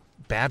 How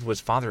bad was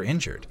Father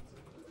injured?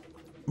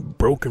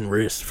 Broken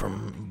wrist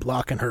from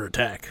blocking her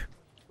attack.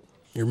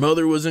 Your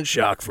mother was in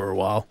shock for a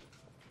while.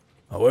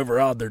 However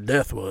odd their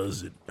death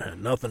was, it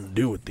had nothing to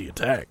do with the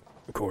attack,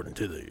 according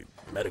to the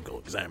medical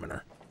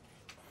examiner.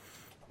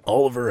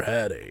 Oliver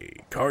had a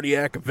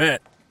cardiac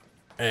event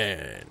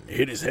and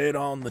hit his head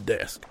on the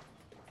desk.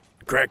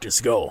 Cracked his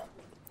skull.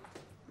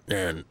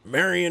 And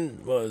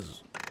Marion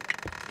was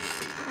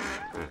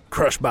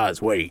crushed by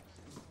his weight.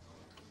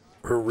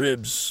 Her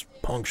ribs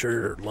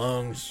punctured her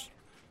lungs.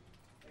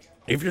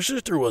 If your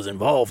sister was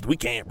involved, we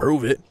can't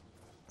prove it.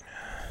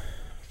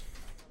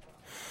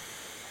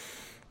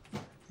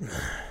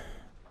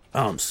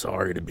 I'm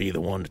sorry to be the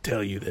one to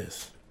tell you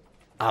this.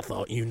 I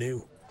thought you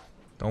knew.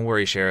 Don't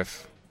worry,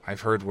 Sheriff.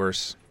 I've heard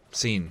worse,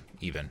 seen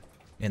even,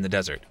 in the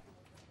desert.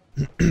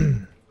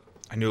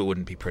 I knew it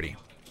wouldn't be pretty.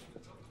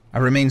 I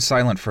remained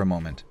silent for a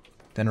moment,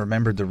 then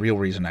remembered the real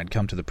reason I'd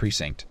come to the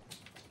precinct.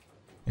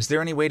 Is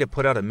there any way to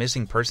put out a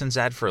missing persons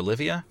ad for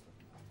Olivia?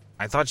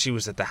 I thought she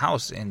was at the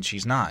house, and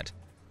she's not.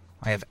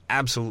 I have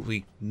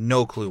absolutely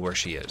no clue where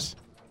she is.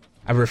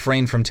 I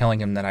refrained from telling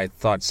him that I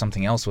thought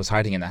something else was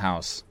hiding in the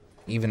house,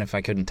 even if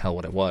I couldn't tell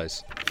what it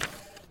was.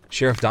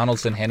 Sheriff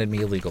Donaldson handed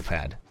me a legal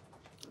pad.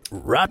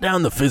 Write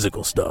down the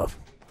physical stuff.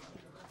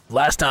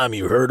 Last time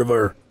you heard of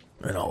her,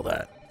 and all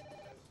that.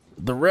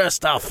 The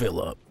rest I'll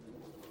fill up.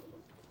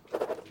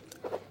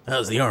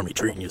 How's the Army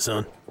treating you,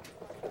 son?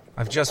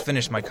 I've just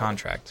finished my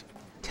contract.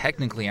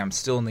 Technically, I'm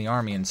still in the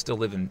Army and still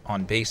live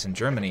on base in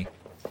Germany,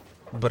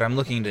 but I'm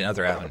looking into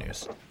other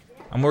avenues.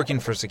 I'm working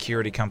for a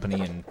security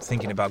company and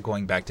thinking about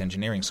going back to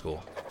engineering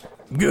school.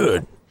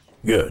 Good.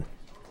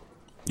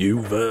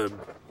 You've,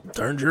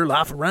 turned your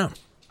life around.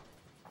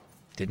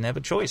 Didn't have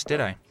a choice,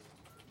 did I?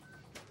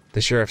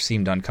 The sheriff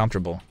seemed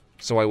uncomfortable,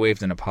 so I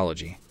waved an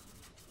apology.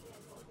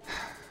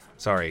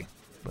 Sorry,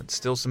 but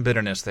still some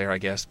bitterness there, I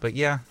guess. But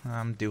yeah,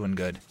 I'm doing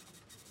good.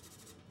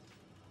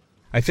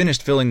 I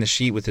finished filling the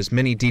sheet with as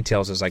many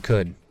details as I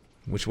could,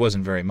 which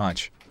wasn't very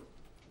much.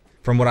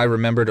 From what I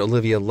remembered,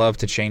 Olivia loved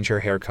to change her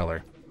hair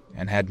color,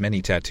 and had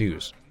many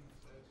tattoos.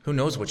 Who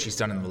knows what she's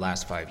done in the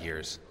last 5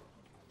 years?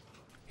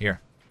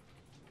 Here.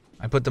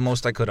 I put the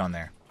most I could on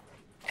there.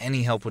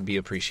 Any help would be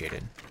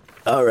appreciated.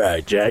 All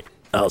right, Jack.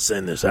 I'll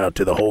send this out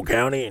to the whole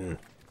county and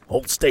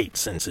whole state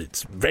since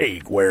it's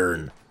vague where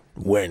and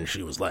when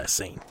she was last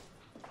seen.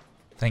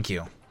 Thank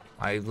you.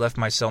 I left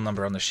my cell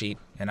number on the sheet,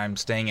 and I'm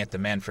staying at the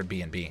Manford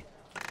B&B.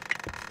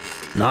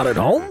 Not at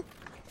home?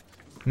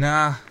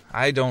 Nah,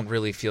 I don't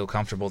really feel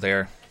comfortable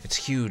there. It's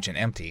huge and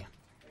empty.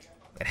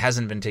 It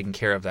hasn't been taken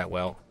care of that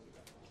well.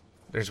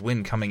 There's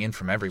wind coming in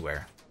from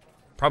everywhere.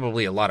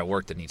 Probably a lot of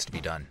work that needs to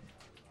be done.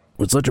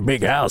 With such a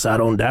big house, I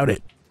don't doubt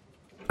it.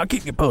 I'll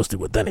keep you posted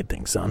with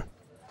anything, son.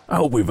 I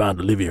hope we find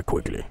Olivia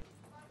quickly.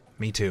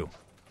 Me too.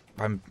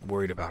 I'm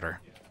worried about her.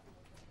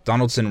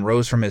 Donaldson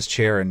rose from his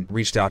chair and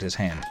reached out his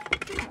hand.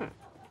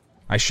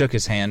 I shook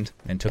his hand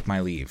and took my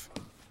leave.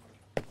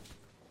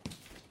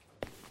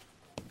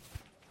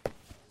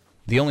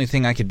 The only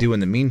thing I could do in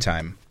the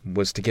meantime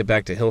was to get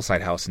back to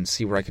Hillside House and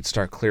see where I could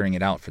start clearing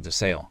it out for the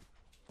sale.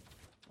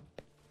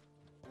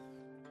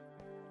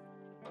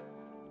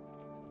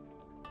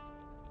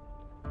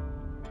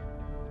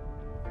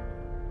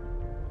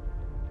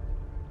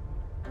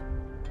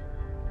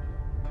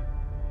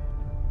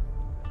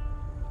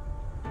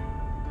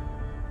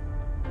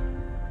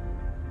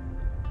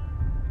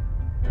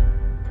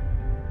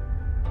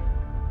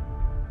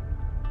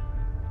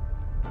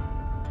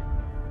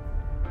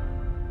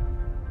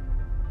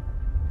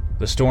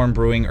 The storm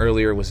brewing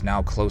earlier was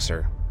now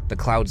closer, the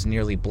clouds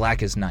nearly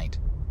black as night.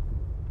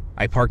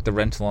 I parked the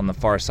rental on the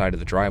far side of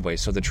the driveway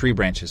so the tree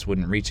branches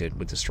wouldn't reach it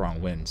with the strong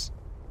winds.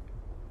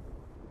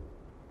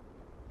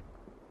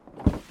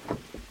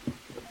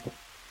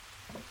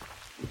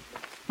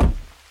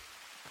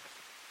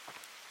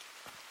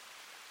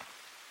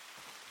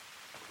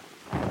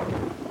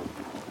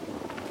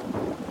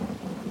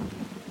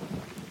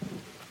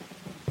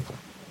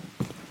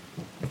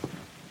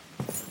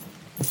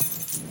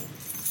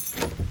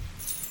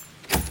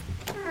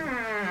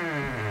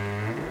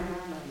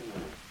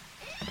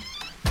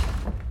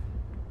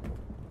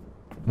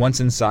 Once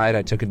inside,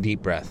 I took a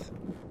deep breath.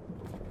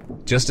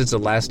 Just as the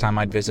last time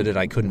I'd visited,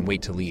 I couldn't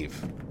wait to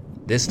leave.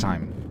 This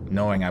time,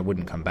 knowing I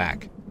wouldn't come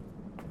back.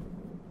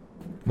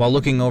 While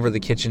looking over the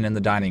kitchen and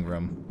the dining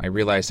room, I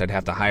realized I'd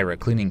have to hire a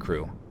cleaning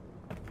crew.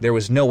 There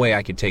was no way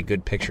I could take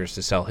good pictures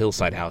to sell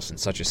Hillside House in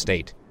such a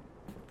state.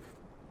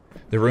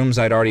 The rooms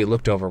I'd already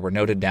looked over were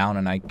noted down,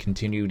 and I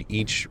continued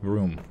each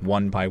room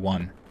one by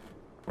one.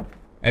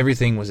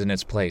 Everything was in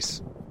its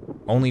place.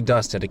 Only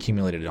dust had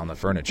accumulated on the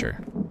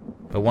furniture.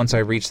 But once I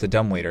reached the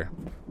dumbwaiter,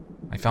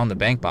 I found the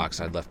bank box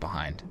I'd left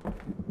behind.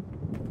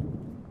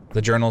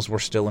 The journals were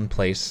still in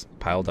place,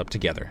 piled up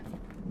together.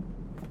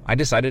 I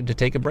decided to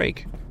take a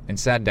break and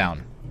sat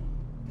down,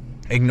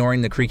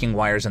 ignoring the creaking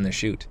wires in the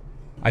chute.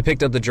 I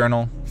picked up the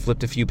journal,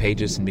 flipped a few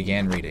pages, and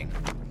began reading.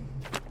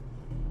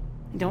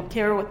 I don't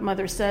care what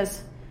Mother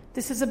says.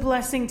 This is a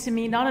blessing to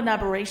me, not an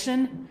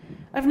aberration.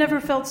 I've never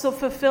felt so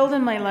fulfilled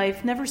in my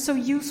life, never so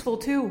useful,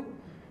 too.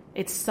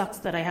 It sucks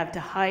that I have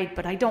to hide,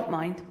 but I don't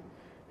mind.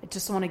 I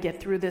just want to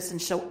get through this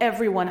and show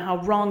everyone how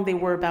wrong they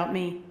were about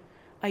me.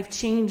 I've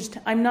changed.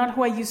 I'm not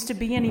who I used to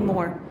be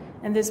anymore,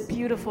 and this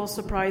beautiful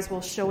surprise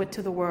will show it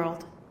to the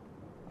world.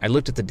 I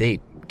looked at the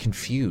date,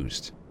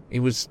 confused.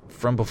 It was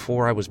from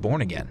before I was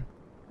born again.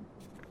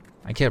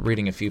 I kept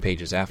reading a few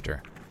pages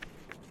after.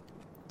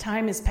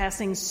 Time is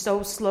passing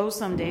so slow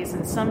some days,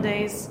 and some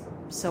days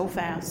so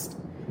fast.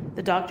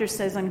 The doctor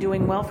says I'm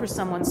doing well for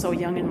someone so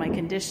young in my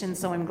condition,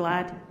 so I'm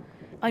glad.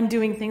 I'm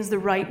doing things the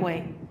right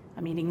way.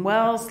 I'm eating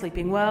well,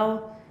 sleeping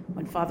well,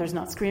 when Father's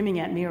not screaming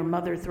at me or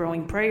Mother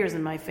throwing prayers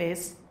in my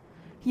face.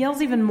 He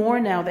yells even more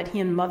now that he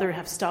and Mother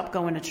have stopped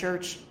going to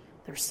church.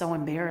 They're so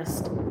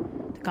embarrassed.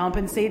 To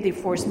compensate, they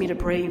force me to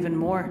pray even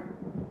more.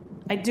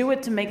 I do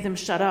it to make them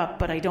shut up,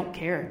 but I don't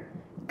care.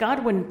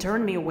 God wouldn't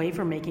turn me away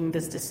from making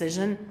this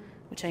decision,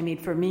 which I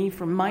made for me,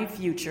 for my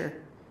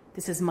future.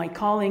 This is my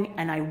calling,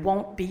 and I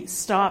won't be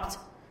stopped.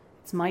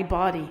 It's my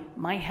body,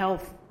 my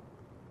health.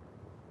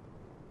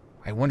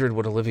 I wondered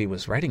what Olivia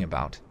was writing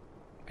about.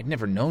 I'd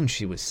never known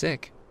she was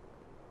sick.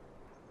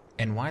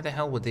 And why the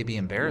hell would they be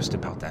embarrassed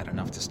about that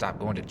enough to stop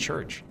going to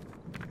church?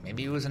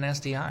 Maybe it was an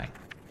STI.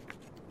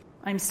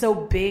 I'm so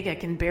big I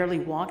can barely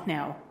walk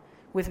now.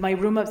 With my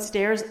room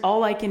upstairs,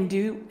 all I can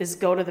do is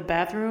go to the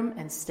bathroom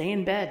and stay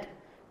in bed.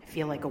 I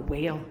feel like a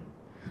whale.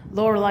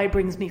 Lorelei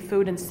brings me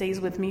food and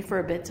stays with me for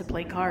a bit to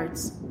play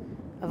cards.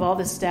 Of all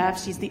the staff,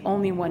 she's the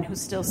only one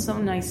who's still so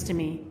nice to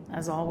me,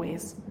 as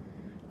always.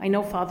 I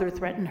know Father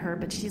threatened her,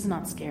 but she's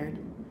not scared.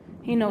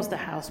 He knows the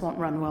house won't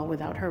run well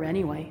without her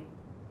anyway.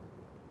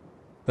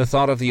 The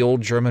thought of the old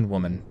German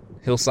woman,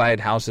 Hillside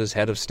House's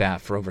head of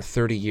staff for over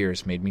 30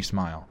 years, made me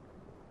smile.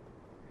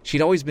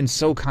 She'd always been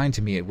so kind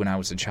to me when I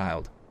was a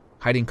child,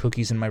 hiding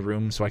cookies in my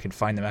room so I could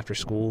find them after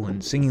school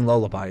and singing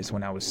lullabies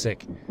when I was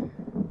sick.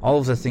 All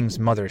of the things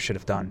Mother should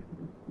have done.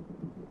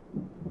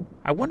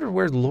 I wonder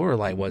where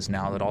Lorelei was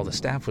now that all the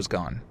staff was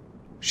gone.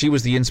 She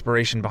was the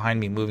inspiration behind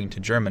me moving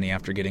to Germany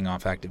after getting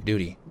off active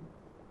duty.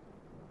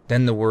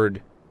 Then the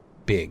word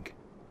big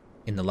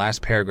in the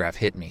last paragraph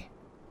hit me.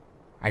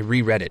 I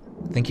reread it,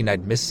 thinking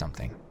I'd missed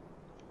something.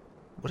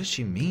 What does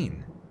she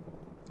mean?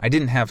 I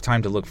didn't have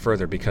time to look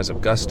further because a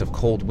gust of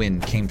cold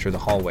wind came through the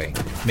hallway,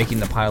 making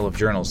the pile of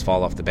journals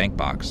fall off the bank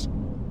box.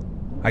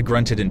 I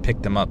grunted and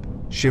picked them up,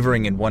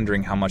 shivering and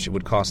wondering how much it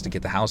would cost to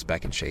get the house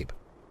back in shape.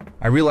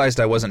 I realized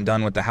I wasn't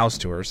done with the house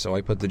tour, so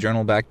I put the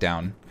journal back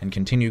down and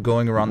continued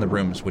going around the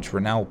rooms, which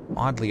were now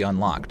oddly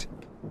unlocked.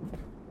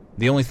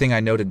 The only thing I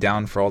noted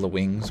down for all the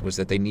wings was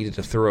that they needed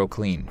a thorough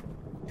clean,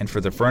 and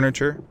for the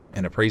furniture,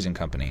 an appraising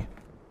company.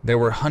 There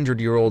were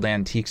 100-year-old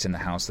antiques in the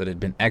house that had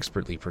been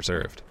expertly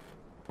preserved.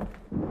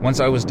 Once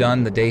I was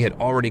done, the day had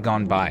already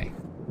gone by.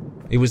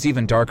 It was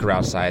even darker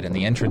outside, and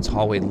the entrance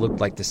hallway looked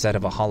like the set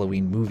of a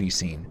Halloween movie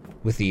scene,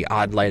 with the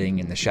odd lighting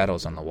and the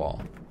shadows on the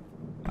wall.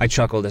 I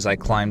chuckled as I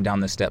climbed down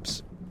the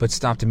steps, but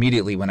stopped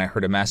immediately when I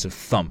heard a massive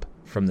thump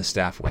from the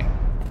staff wing.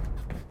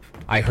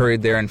 I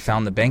hurried there and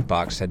found the bank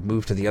box had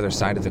moved to the other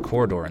side of the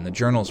corridor and the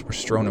journals were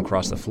strewn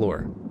across the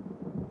floor.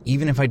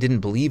 Even if I didn't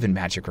believe in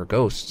magic or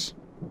ghosts,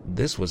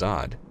 this was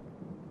odd.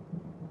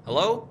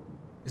 Hello?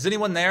 Is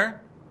anyone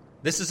there?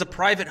 This is a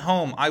private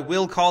home. I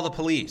will call the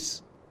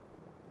police.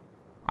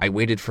 I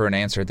waited for an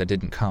answer that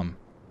didn't come.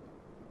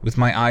 With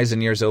my eyes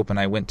and ears open,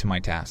 I went to my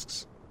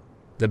tasks.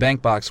 The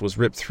bank box was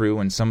ripped through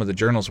and some of the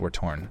journals were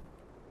torn.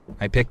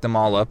 I picked them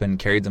all up and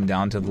carried them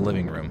down to the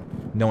living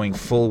room, knowing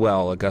full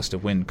well a gust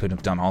of wind couldn't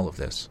have done all of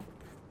this.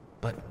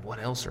 But what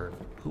else or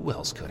who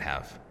else could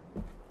have?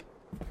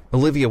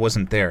 Olivia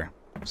wasn't there,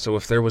 so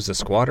if there was a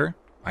squatter,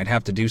 I'd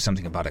have to do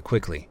something about it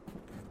quickly.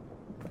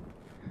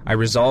 I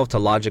resolved to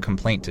lodge a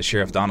complaint to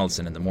Sheriff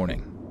Donaldson in the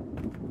morning.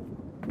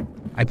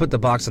 I put the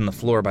box on the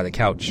floor by the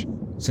couch.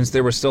 Since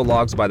there were still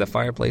logs by the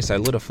fireplace, I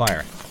lit a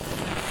fire,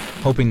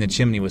 hoping the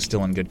chimney was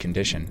still in good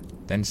condition,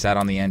 then sat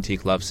on the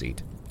antique love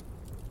seat.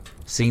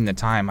 Seeing the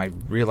time, I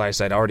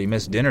realized I'd already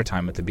missed dinner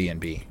time at the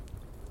B&B.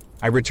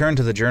 I returned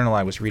to the journal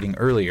I was reading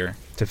earlier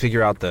to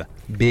figure out the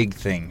big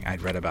thing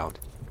I'd read about.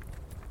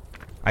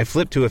 I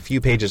flipped to a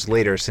few pages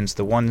later since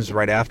the ones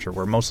right after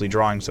were mostly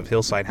drawings of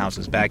Hillside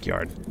House's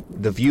backyard,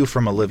 the view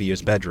from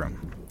Olivia's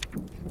bedroom.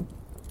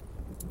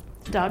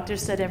 The doctor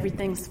said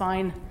everything's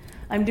fine.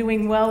 I'm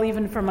doing well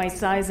even for my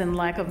size and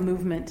lack of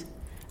movement.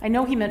 I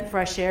know he meant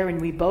fresh air and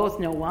we both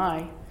know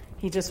why.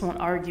 He just won't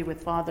argue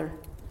with Father.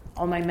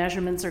 All my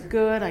measurements are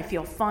good, I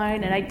feel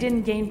fine, and I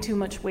didn't gain too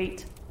much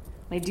weight.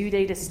 My due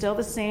date is still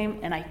the same,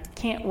 and I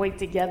can't wait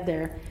to get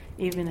there,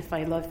 even if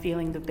I love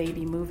feeling the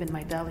baby move in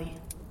my belly.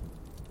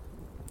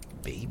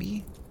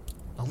 Baby?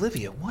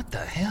 Olivia, what the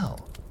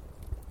hell?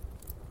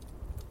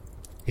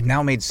 It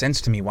now made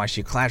sense to me why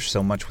she clashed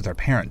so much with her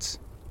parents.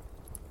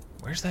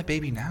 Where's that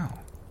baby now?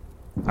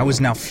 I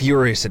was now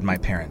furious at my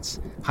parents.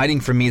 Hiding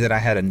from me that I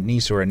had a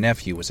niece or a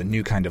nephew was a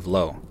new kind of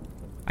low.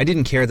 I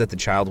didn't care that the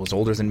child was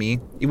older than me.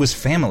 It was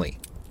family.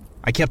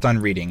 I kept on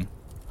reading,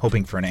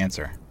 hoping for an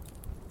answer.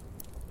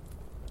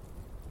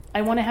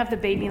 I want to have the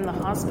baby in the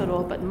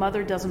hospital, but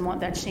Mother doesn't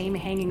want that shame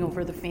hanging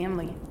over the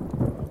family.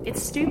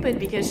 It's stupid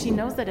because she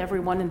knows that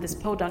everyone in this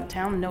podunk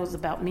town knows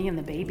about me and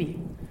the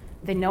baby.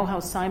 They know how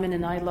Simon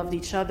and I loved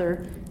each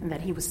other and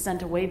that he was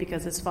sent away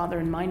because his father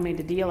and mine made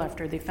a deal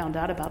after they found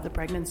out about the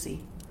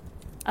pregnancy.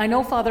 I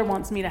know Father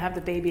wants me to have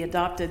the baby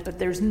adopted, but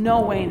there's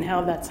no way in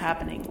hell that's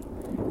happening.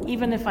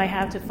 Even if I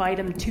have to fight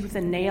him tooth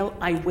and nail,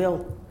 I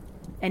will.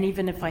 And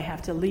even if I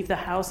have to leave the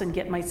house and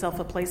get myself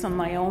a place on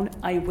my own,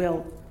 I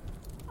will.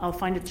 I'll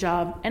find a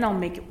job and I'll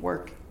make it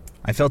work.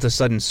 I felt a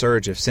sudden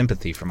surge of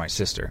sympathy for my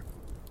sister.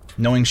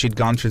 Knowing she'd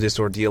gone through this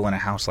ordeal in a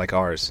house like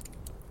ours,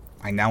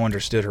 I now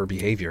understood her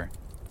behavior.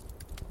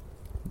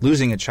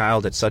 Losing a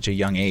child at such a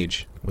young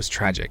age was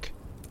tragic.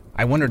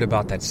 I wondered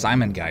about that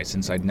Simon guy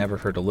since I'd never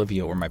heard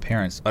Olivia or my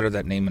parents utter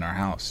that name in our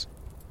house.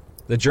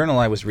 The journal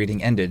I was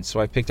reading ended, so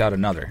I picked out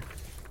another.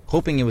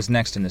 Hoping it was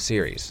next in the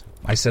series,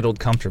 I settled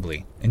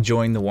comfortably,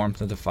 enjoying the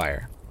warmth of the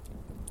fire.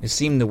 It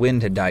seemed the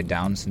wind had died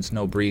down since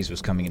no breeze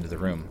was coming into the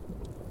room,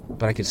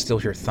 but I could still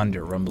hear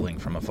thunder rumbling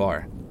from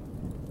afar.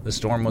 The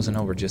storm wasn't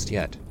over just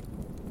yet.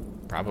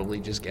 Probably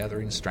just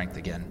gathering strength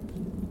again.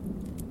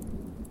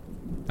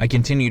 I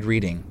continued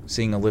reading,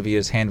 seeing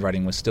Olivia's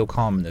handwriting was still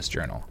calm in this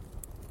journal.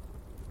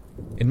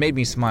 It made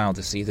me smile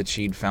to see that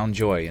she'd found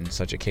joy in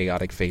such a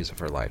chaotic phase of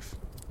her life.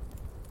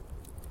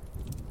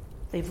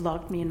 They've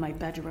locked me in my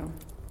bedroom.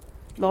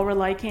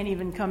 Lorelei can't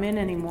even come in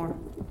anymore.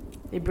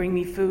 They bring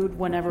me food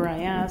whenever I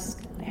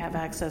ask. I have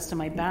access to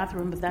my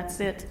bathroom, but that's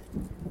it.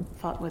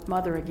 Fought with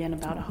Mother again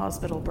about a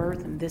hospital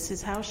birth, and this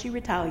is how she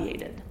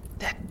retaliated.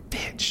 That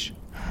bitch.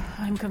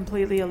 I'm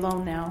completely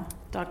alone now.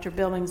 Dr.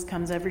 Billings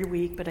comes every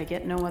week, but I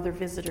get no other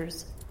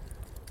visitors.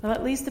 Well,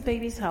 at least the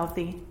baby's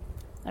healthy.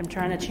 I'm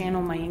trying to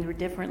channel my anger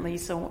differently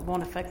so it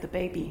won't affect the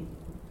baby.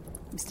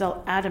 I'm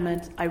still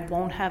adamant I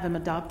won't have him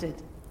adopted.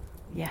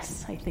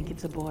 Yes, I think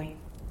it's a boy.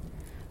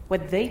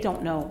 What they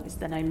don't know is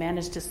that I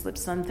managed to slip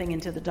something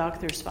into the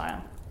doctor's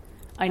file.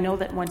 I know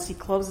that once he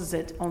closes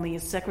it, only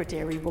his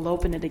secretary will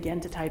open it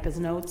again to type his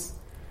notes.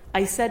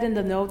 I said in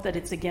the note that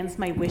it's against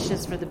my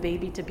wishes for the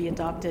baby to be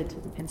adopted,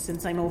 and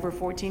since I'm over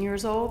 14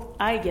 years old,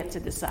 I get to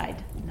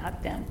decide,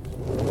 not them.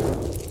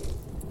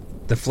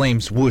 The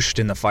flames whooshed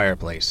in the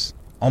fireplace,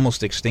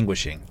 almost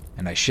extinguishing,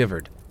 and I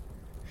shivered.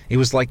 It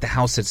was like the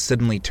house had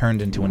suddenly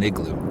turned into an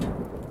igloo.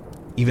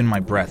 Even my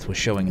breath was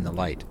showing in the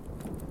light.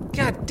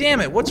 God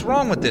damn it, what's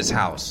wrong with this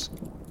house?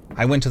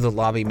 I went to the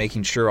lobby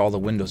making sure all the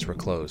windows were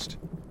closed.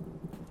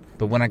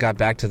 But when I got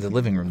back to the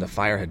living room, the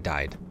fire had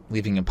died,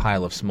 leaving a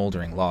pile of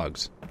smoldering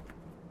logs.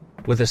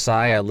 With a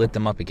sigh, I lit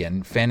them up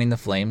again, fanning the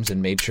flames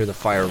and made sure the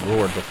fire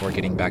roared before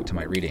getting back to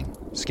my reading,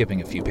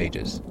 skipping a few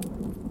pages.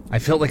 I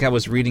felt like I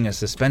was reading a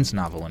suspense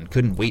novel and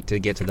couldn't wait to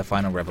get to the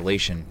final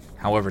revelation,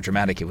 however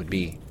dramatic it would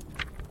be.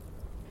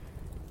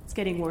 It's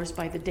getting worse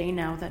by the day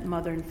now that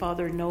Mother and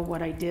Father know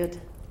what I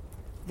did.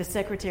 The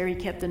secretary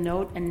kept a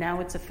note, and now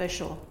it's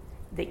official.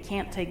 They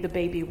can't take the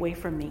baby away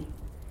from me.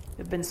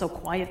 They've been so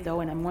quiet, though,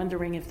 and I'm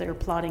wondering if they're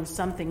plotting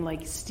something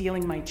like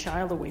stealing my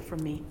child away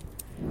from me.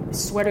 I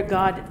swear to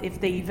God,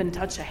 if they even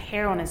touch a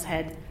hair on his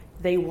head,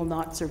 they will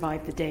not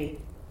survive the day.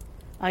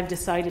 I've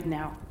decided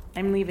now.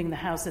 I'm leaving the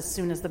house as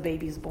soon as the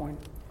baby's born.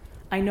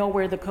 I know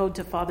where the code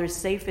to Father's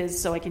safe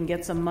is, so I can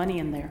get some money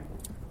in there.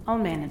 I'll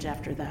manage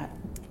after that.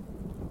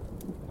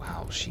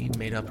 Wow, she'd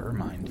made up her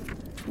mind.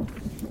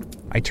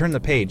 I turned the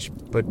page,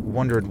 but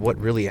wondered what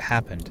really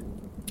happened.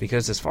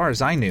 Because as far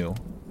as I knew,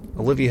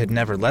 Olivia had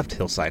never left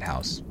Hillside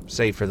House,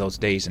 save for those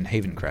days in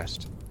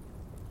Havencrest.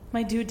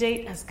 My due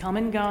date has come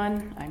and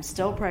gone. I'm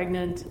still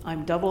pregnant.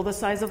 I'm double the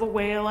size of a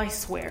whale, I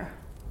swear.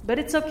 But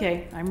it's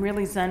okay. I'm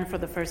really zen for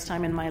the first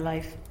time in my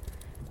life.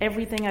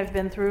 Everything I've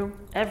been through,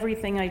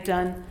 everything I've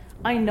done,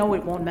 I know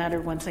it won't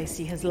matter once I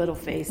see his little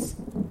face.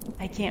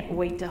 I can't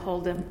wait to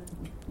hold him.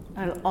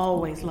 I'll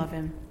always love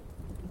him.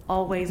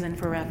 Always and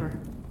forever.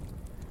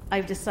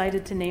 I've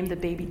decided to name the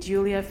baby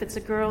Julia if it's a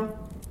girl,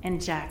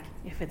 and Jack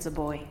if it's a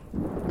boy.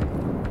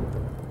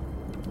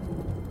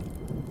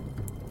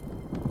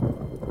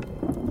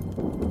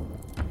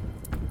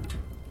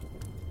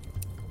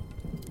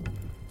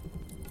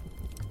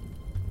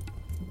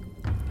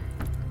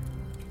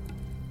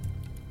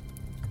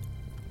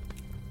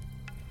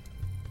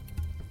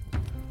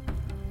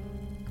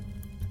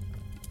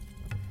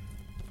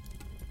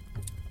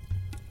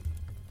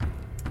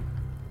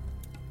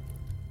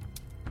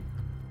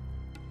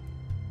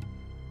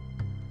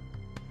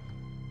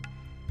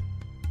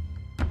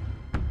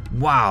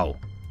 Wow!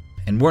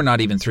 And we're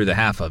not even through the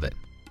half of it.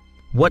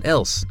 What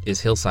else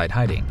is Hillside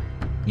hiding?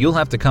 You'll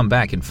have to come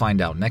back and find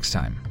out next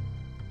time.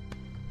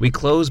 We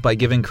close by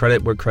giving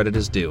credit where credit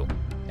is due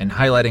and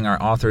highlighting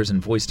our authors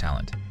and voice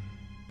talent.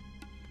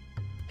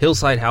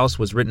 Hillside House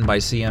was written by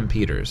C.M.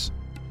 Peters,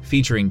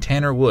 featuring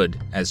Tanner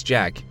Wood as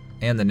Jack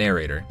and the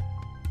narrator,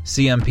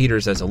 C.M.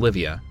 Peters as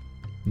Olivia,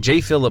 J.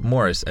 Philip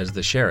Morris as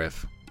the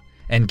sheriff,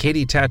 and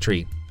Katie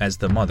Tatry as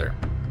the mother.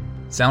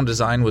 Sound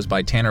design was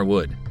by Tanner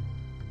Wood.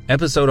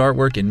 Episode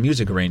artwork and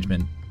music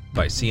arrangement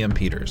by C.M.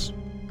 Peters.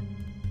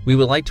 We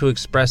would like to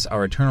express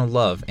our eternal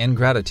love and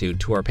gratitude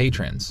to our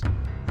patrons,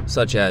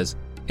 such as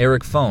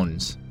Eric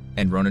Phones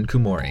and Ronan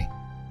Kumori.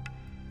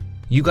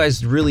 You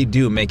guys really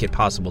do make it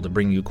possible to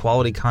bring you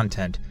quality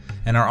content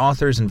and our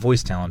authors and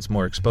voice talents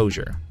more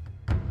exposure.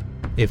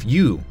 If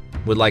you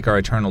would like our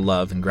eternal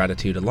love and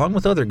gratitude along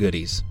with other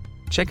goodies,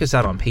 check us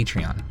out on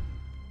Patreon.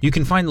 You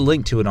can find the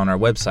link to it on our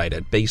website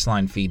at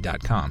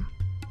baselinefeed.com.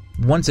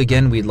 Once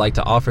again, we'd like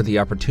to offer the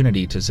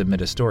opportunity to submit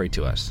a story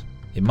to us.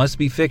 It must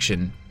be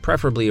fiction,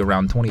 preferably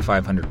around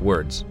 2,500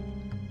 words.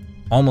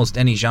 Almost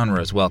any genre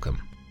is welcome.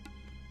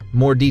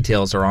 More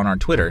details are on our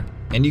Twitter,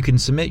 and you can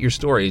submit your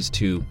stories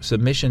to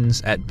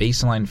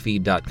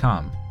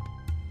submissions@baselinefeed.com.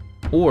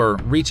 Or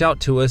reach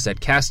out to us at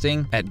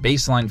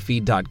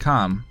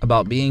casting@baselinefeed.com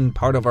about being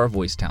part of our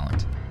voice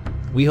talent.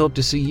 We hope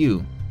to see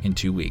you in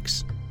 2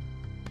 weeks.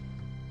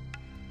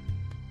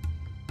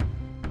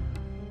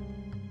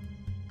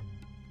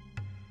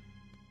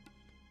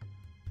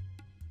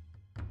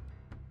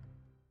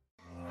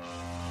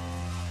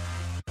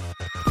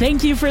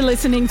 Thank you for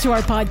listening to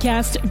our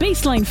podcast,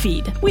 Baseline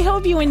Feed. We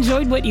hope you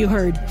enjoyed what you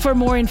heard. For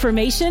more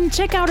information,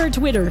 check out our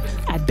Twitter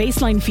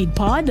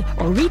 @BaselineFeedPod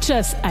or reach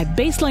us at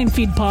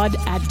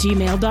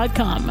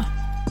baselinefeedpod@gmail.com.